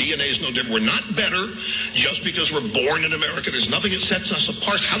world. Our DNA is no different. We're not better just because we're born in America. There's nothing that sets us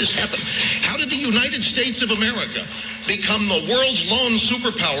apart. How does this happen? How did the United States of America become the world's lone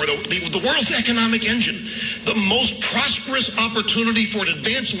superpower, the world's economic engine, the most prosperous opportunity for an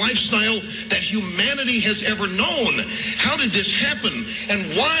advanced lifestyle that humanity has ever known? How did this happen?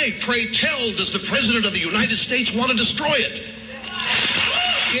 And why, pray tell, does the President of the United States want to destroy it?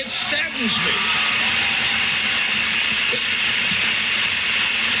 It saddens me.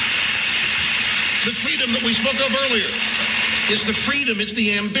 The freedom that we spoke of earlier is the freedom, it's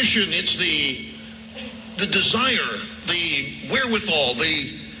the ambition, it's the desire, the wherewithal,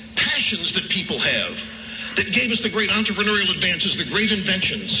 the passions that people have that gave us the great entrepreneurial advances, the great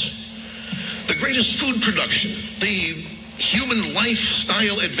inventions, the greatest food production, the human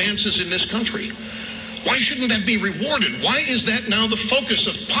lifestyle advances in this country. Why shouldn't that be rewarded? Why is that now the focus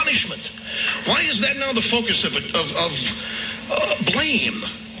of punishment? Why is that now the focus of blame?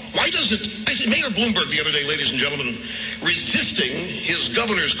 Why does it? I see Mayor Bloomberg the other day, ladies and gentlemen, resisting his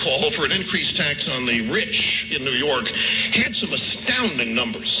governor's call for an increased tax on the rich in New York, had some astounding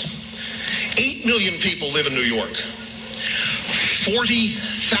numbers. 8 million people live in New York.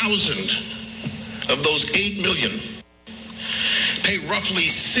 40,000 of those 8 million pay roughly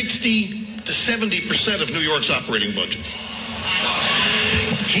 60 to 70% of New York's operating budget.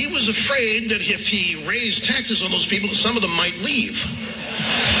 He was afraid that if he raised taxes on those people, some of them might leave.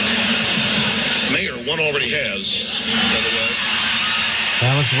 Mayor, one already has, by the way.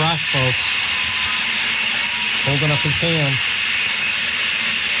 That was Rush, folks. Holding up his hand.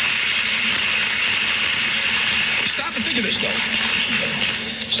 Stop and think of this, though.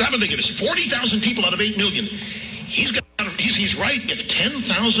 Stop and think of this. 40,000 people out of 8 million. He's right. If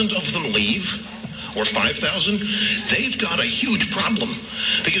 10,000 of them leave, or 5,000, they've got a huge problem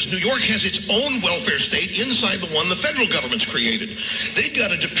because New York has its own welfare state inside the one the federal government's created. They've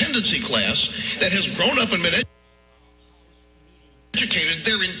got a dependency class that has grown up and been educated.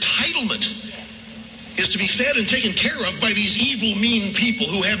 Their entitlement is to be fed and taken care of by these evil, mean people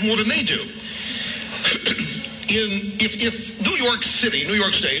who have more than they do. If New York City, New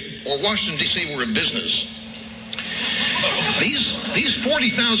York State, or Washington, D.C. were a business, these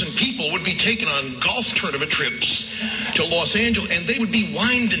 40,000 people would be taken on golf tournament trips to Los Angeles, and they would be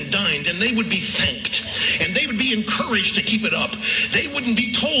wined and dined, and they would be thanked, and they would be encouraged to keep it up. They wouldn't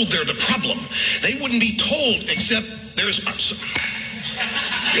be told they're the problem. They wouldn't be told, except there's...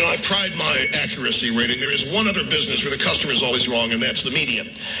 I pride my accuracy rating. There is one other business where the customer is always wrong, and that's the media.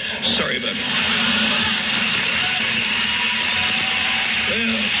 Sorry about it.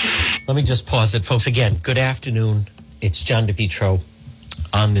 Let me just pause it, folks. Again, good afternoon. It's John DePietro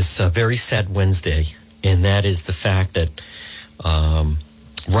on this very sad Wednesday, and that is the fact that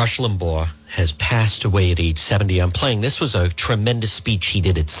Rush Limbaugh has passed away at age 70. I'm playing. This was a tremendous speech he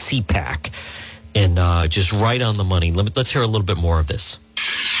did at CPAC, and just right on the money. Let's hear a little bit more of this.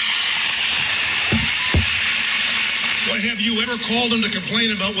 Well, have you ever called them to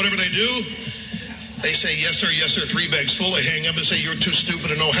complain about whatever they do? They say, yes, sir, 3 bags full. They hang up and say, you're too stupid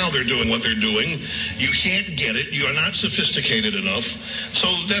to know how they're doing what they're doing. You can't get it. You're not sophisticated enough.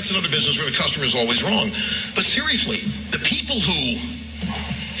 So that's another business where the customer is always wrong. But seriously, the people who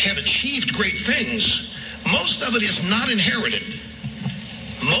have achieved great things, most of it is not inherited.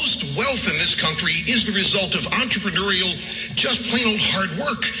 Most wealth in this country is the result of entrepreneurial, just plain old hard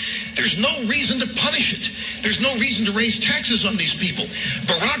work. There's no reason to punish it. There's no reason to raise taxes on these people.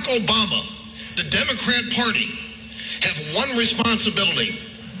 Barack Obama, the Democrat Party, have one responsibility,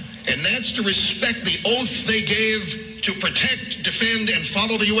 and that's to respect the oath they gave to protect, defend, and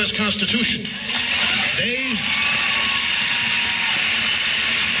follow the U.S. Constitution. They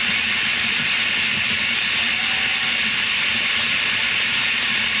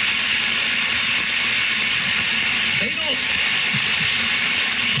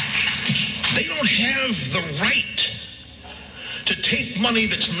don't have the right to take money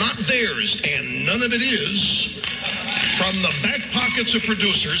that's not theirs, and none of it is, from the back pockets of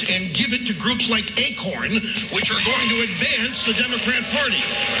producers and give it to groups like Acorn, which are going to advance the Democrat Party.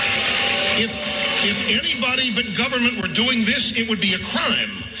 If anybody but government were doing this, it would be a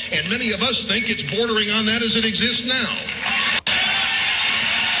crime. And many of us think it's bordering on that as it exists now.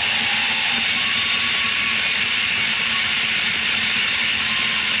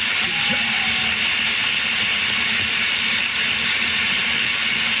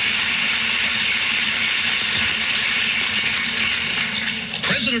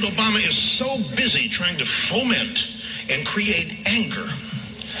 President Obama is so busy trying to foment and create anger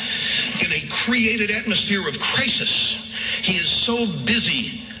in a created atmosphere of crisis. He is so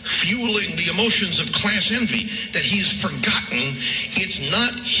busy fueling the emotions of class envy that he's forgotten it's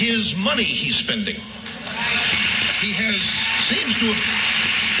not his money he's spending. He seems to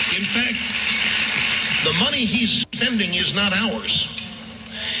have, in fact, the money he's spending is not ours.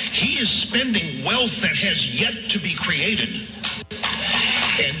 He is spending wealth that has yet to be created.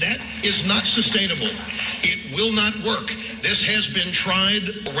 And that is not sustainable. It will not work. This has been tried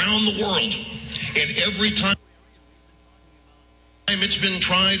around the world. And every time it's been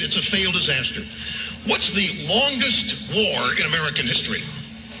tried, it's a failed disaster. What's the longest war in American history?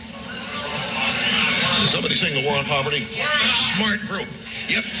 Is somebody saying the war on poverty? Smart group.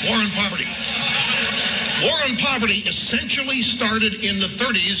 Yep, war on poverty. War on poverty essentially started in the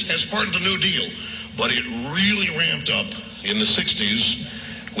 30s as part of the New Deal. But it really ramped up in the 60s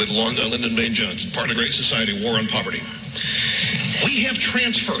with Lyndon Baines Johnson, part of the Great Society, War on Poverty. We have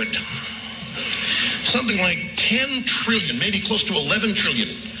transferred something like 10 trillion, maybe close to 11 trillion,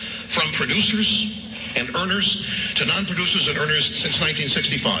 from producers and earners to non-producers and earners since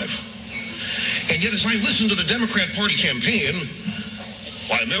 1965. And yet, as I listen to the Democrat Party campaign,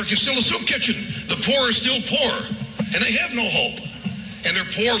 why, America's still a soup kitchen. The poor are still poor, and they have no hope. And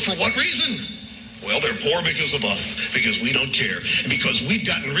they're poor for what reason? Well, they're poor because of us, because we don't care, and because we've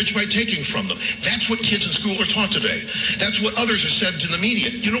gotten rich by taking from them. That's what kids in school are taught today. That's what others are said to the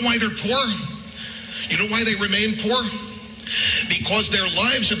media. You know why they're poor? You know why they remain poor? Because their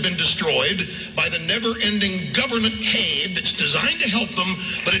lives have been destroyed by the never-ending government aid that's designed to help them,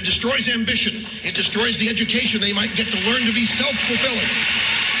 but it destroys ambition. It destroys the education they might get to learn to be self-fulfilling.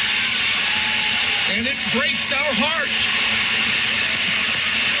 And it breaks our heart.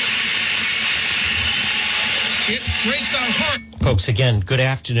 It breaks our heart. Folks, again, good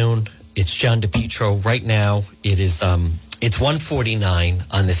afternoon. It's John DePietro. Right now, it's 1:49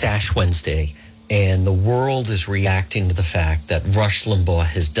 on this Ash Wednesday, and the world is reacting to the fact that Rush Limbaugh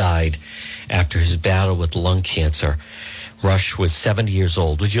has died after his battle with lung cancer. Rush was 70 years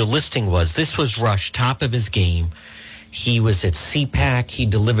old. What your listing was, this was Rush, top of his game. He was at CPAC. He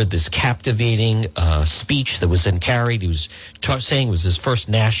delivered this captivating speech that was carried. He was saying it was his first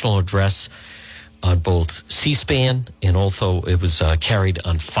national address on both C-SPAN, and also it was carried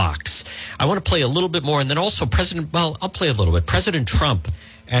on Fox. I want to play a little bit more, and then also I'll play a little bit. President Trump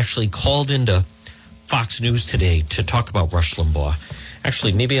actually called into Fox News today to talk about Rush Limbaugh.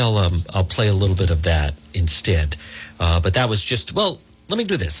 Actually, maybe I'll play a little bit of that instead. But that was just, well, let me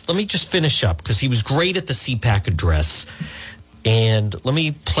do this. Let me just finish up, because he was great at the CPAC address. And let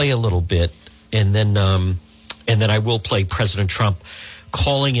me play a little bit, and then I will play President Trump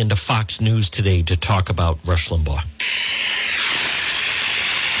calling into Fox News today to talk about Rush Limbaugh.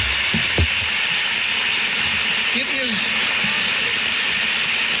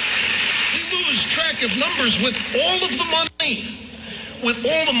 We lose track of numbers with all of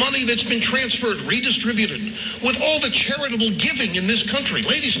the money that's been transferred, redistributed, with all the charitable giving in this country.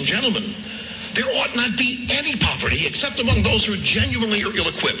 Ladies and gentlemen, there ought not be any poverty except among those who are genuinely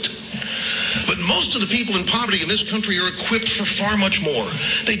ill-equipped. But most of the people in poverty in this country are equipped for far much more.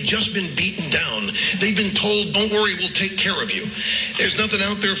 They've just been beaten down. They've been told, don't worry, we'll take care of you. There's nothing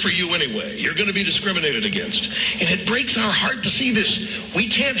out there for you anyway. You're going to be discriminated against. And it breaks our heart to see this. We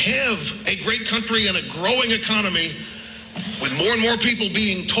can't have a great country and a growing economy with more and more people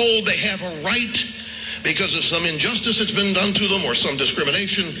being told they have a right because of some injustice that's been done to them or some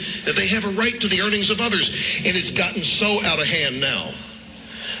discrimination, that they have a right to the earnings of others. And it's gotten so out of hand now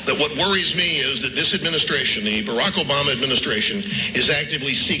that what worries me is that this administration, the Barack Obama administration, is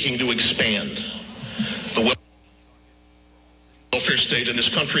actively seeking to expand the welfare state in this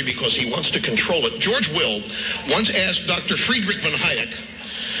country because he wants to control it. George Will once asked Dr. Friedrich von Hayek,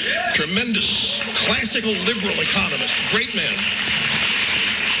 tremendous classical liberal economist, great man.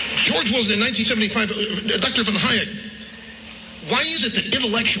 George Will in 1975, Dr. von Hayek, why is it that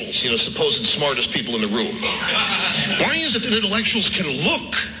intellectuals, supposed smartest people in the room, why is it that intellectuals can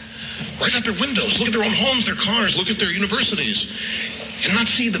look right out their windows, look at their own homes, their cars, look at their universities, and not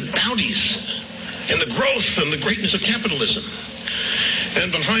see the bounties and the growth and the greatness of capitalism?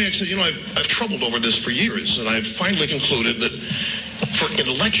 And von Hayek said, I've troubled over this for years, and I've finally concluded that for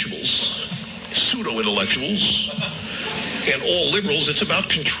intellectuals, pseudo-intellectuals, and all liberals, it's about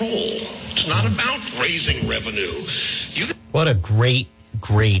control. It's not about raising revenue. What a great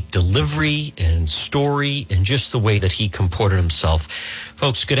delivery and story, and just the way that he comported himself.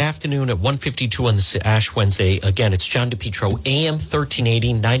 Folks, good afternoon at 1:52 on this Ash Wednesday. Again, it's John DePietro, AM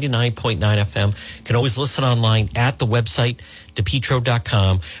 1380, 99.9 FM. You can always listen online at the website,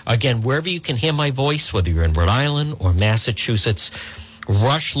 DePietro.com. Again, wherever you can hear my voice, whether you're in Rhode Island or Massachusetts,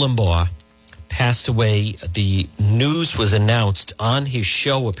 Rush Limbaugh passed away. The news was announced on his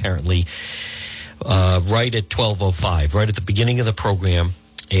show, apparently, right at 12:05, right at the beginning of the program.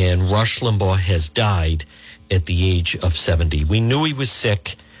 And Rush Limbaugh has died at the age of 70. We knew he was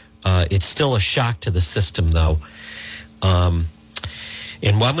sick. It's still a shock to the system, though. And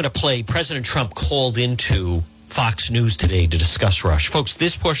I'm going to play, President Trump called into Fox News today to discuss Rush. Folks,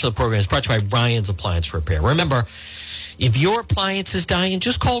 this portion of the program is brought to you by Ryan's Appliance Repair. Remember, if your appliance is dying,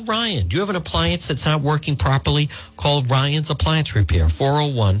 just call Ryan. Do you have an appliance that's not working properly? Call Ryan's Appliance Repair,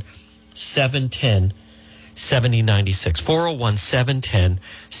 401-710-7096.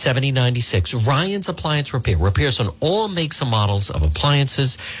 401-710-7096. Ryan's Appliance Repair. Repairs on all makes and models of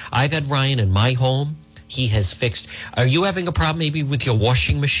appliances. I've had Ryan in my home. He has fixed. Are you having a problem maybe with your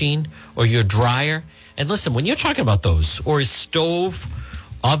washing machine or your dryer? And listen, when you're talking about those, or a stove,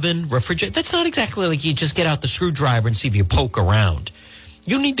 oven, refrigerator, that's not exactly like you just get out the screwdriver and see if you poke around.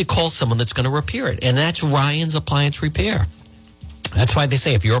 You need to call someone that's going to repair it. And that's Ryan's Appliance Repair. That's why they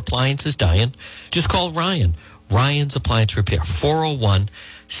say if your appliance is dying, just call Ryan. Ryan's Appliance Repair,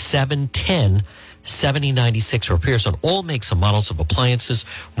 401-710-7096. Repairs on all makes and models of appliances.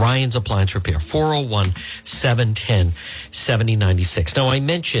 Ryan's Appliance Repair, 401-710-7096. Now, I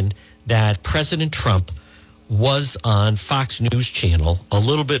mentioned that President Trump was on Fox News Channel a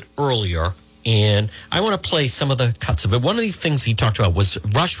little bit earlier, and I want to play some of the cuts of it. One of the things he talked about was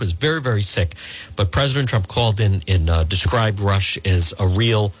Rush was very, very sick, but President Trump called in and described Rush as a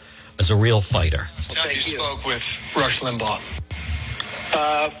real fighter. You spoke with Rush Limbaugh.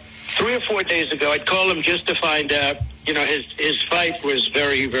 3 or 4 days ago, I'd call him just to find out, his fight was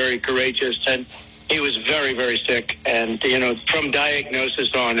very, very courageous, and he was very, very sick. And, from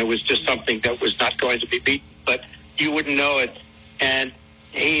diagnosis on, it was just something that was not going to be beaten, but you wouldn't know it. And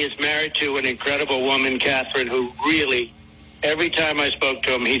he is married to an incredible woman, Catherine, who really, every time I spoke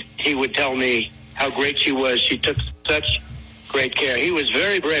to him, he would tell me how great she was. She took such great care. He was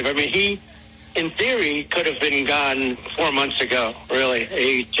very brave. I mean, he, in theory, could have been gone 4 months ago, really.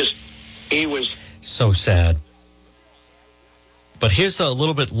 He was... So sad. But here's a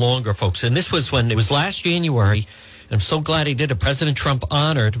little bit longer, folks. And this was when it was last January. I'm so glad he did it. President Trump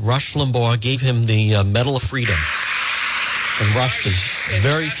honored Rush Limbaugh, gave him the Medal of Freedom. And Rush was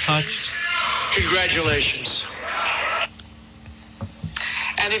very touched. Congratulations.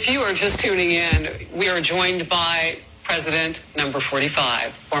 And if you are just tuning in, we are joined by President number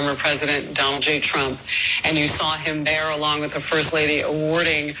 45, former President Donald J. Trump. And you saw him there along with the First Lady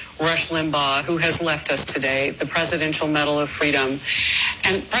awarding Rush Limbaugh, who has left us today, the Presidential Medal of Freedom.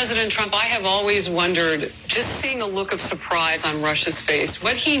 And President Trump, I have always wondered, just seeing a look of surprise on Rush's face,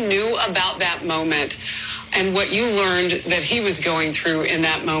 what he knew about that moment and what you learned that he was going through in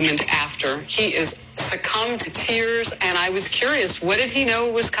that moment after. He is succumbed to tears, and I was curious, what did he know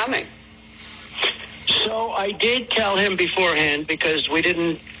was coming? So I did tell him beforehand, because we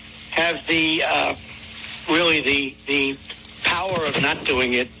didn't have the power of not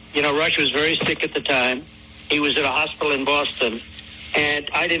doing it. Rush was very sick at the time. He was at a hospital in Boston, and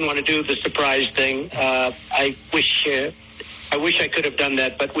I didn't want to do the surprise thing. I wish I could have done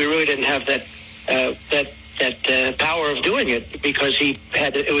that, but we really didn't have that power of doing it, because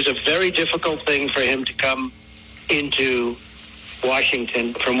it was a very difficult thing for him to come into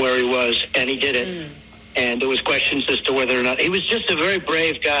Washington from where he was, and he did it. And there was questions as to whether or not he was just a very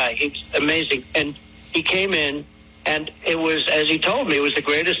brave guy. He was amazing, and he came in, and it was, as he told me, it was the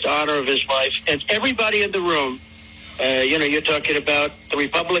greatest honor of his life. And everybody in the room, you're talking about the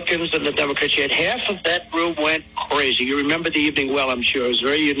Republicans and the Democrats. You had half of that room went crazy. You remember the evening well, I'm sure. It was a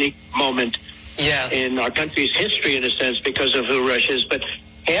very unique moment in our country's history, in a sense, because of who Rush is. But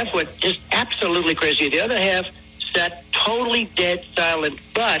half went just absolutely crazy. The other half sat totally dead silent,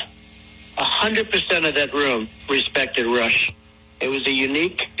 but 100% of that room respected Rush. It was a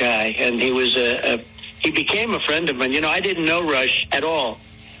unique guy, and he was he became a friend of mine. I didn't know Rush at all.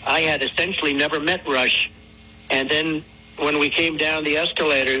 I had essentially never met Rush. And then when we came down the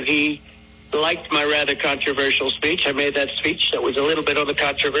escalator, he liked my rather controversial speech. I made that speech that was a little bit on the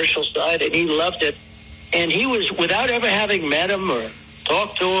controversial side, and he loved it. And he was, without ever having met him or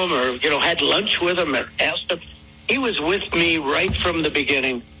talked to him or, had lunch with him or asked him, he was with me right from the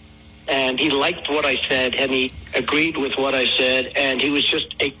beginning. And he liked what I said, and he agreed with what I said, and he was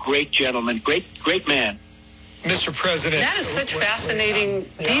just a great gentleman, great man. Mr. President. That is such fascinating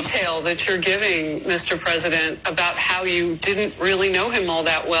detail that you're giving, Mr. President, about how you didn't really know him all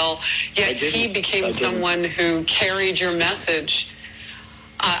that well, yet he became someone who carried your message.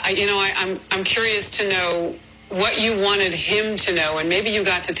 I'm curious to know what you wanted him to know, and maybe you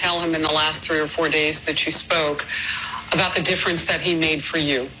got to tell him in the last 3 or 4 days that you spoke about the difference that he made for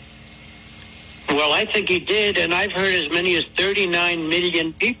you. Well, I think he did, and I've heard as many as 39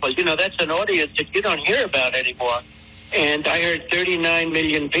 million people. That's an audience that you don't hear about anymore. And I heard 39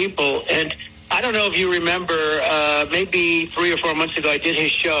 million people. And I don't know if you remember, maybe 3 or 4 months ago, I did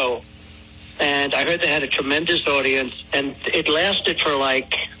his show. And I heard they had a tremendous audience, and it lasted for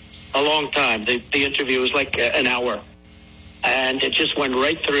like a long time. The interview was like an hour. And it just went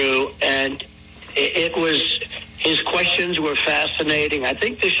right through, and it was... His questions were fascinating. I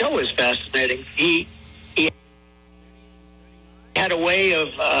think the show was fascinating. He had a way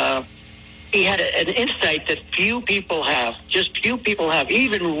of, he had an insight that few people have,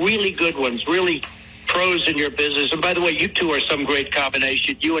 even really good ones, really pros in your business. And by the way, you two are some great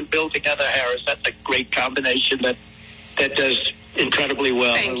combination. You and Bill together, Harris, that's a great combination that does incredibly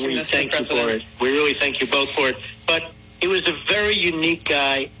well. Thank you, Mr. Thank you for it. We really thank you both for it. But he was a very unique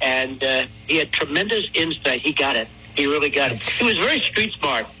guy, and he had tremendous insight. He got it. He really got it. He was very street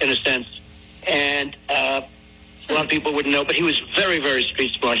smart, in a sense. And a lot of people wouldn't know, but he was very, very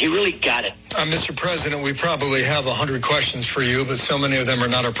street smart. He really got it. Mr. President, we probably have 100 questions for you, but so many of them are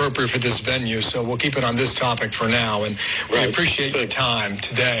not appropriate for this venue, so we'll keep it on this topic for now, and we appreciate your time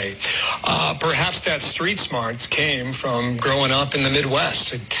today. Perhaps that street smarts came from growing up in the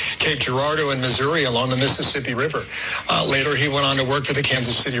Midwest, at Cape Girardeau in Missouri along the Mississippi River. Later, he went on to work for the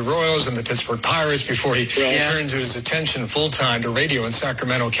Kansas City Royals and the Pittsburgh Pirates before he turned his attention full-time to radio in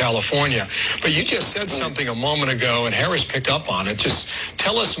Sacramento, California. But you just said something a moment ago, and Harris picked up on it. Just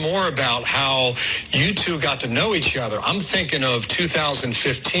tell us more about how you two got to know each other. I'm thinking of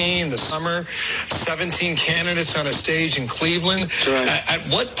 2015, the summer, 17 candidates on a stage in Cleveland. At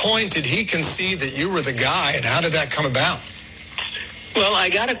what point did he concede that you were the guy, and how did that come about? Well, I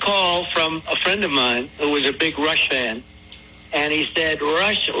got a call from a friend of mine who was a big Rush fan, and he said,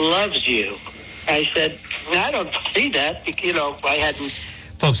 Rush loves you. I said, I don't see that. I hadn't.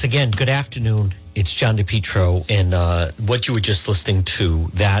 Folks, again, good afternoon. It's John DePietro, and what you were just listening to,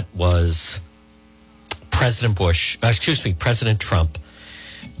 that was President Trump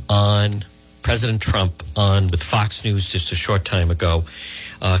on with Fox News just a short time ago.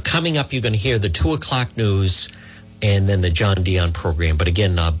 Coming up, you're going to hear the 2 o'clock news and then the John Dion program. But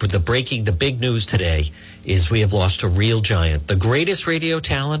again, the big news today is we have lost a real giant, the greatest radio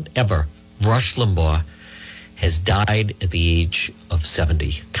talent ever, Rush Limbaugh, has died at the age of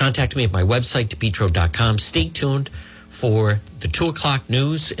 70. Contact me at my website, DePietro.com. Stay tuned for the 2 o'clock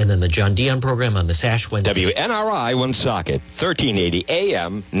news and then the John Dion program on the Sash Wednesday. WNRI Woonsocket, 1380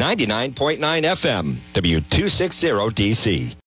 AM, 99.9 FM, W260 DC.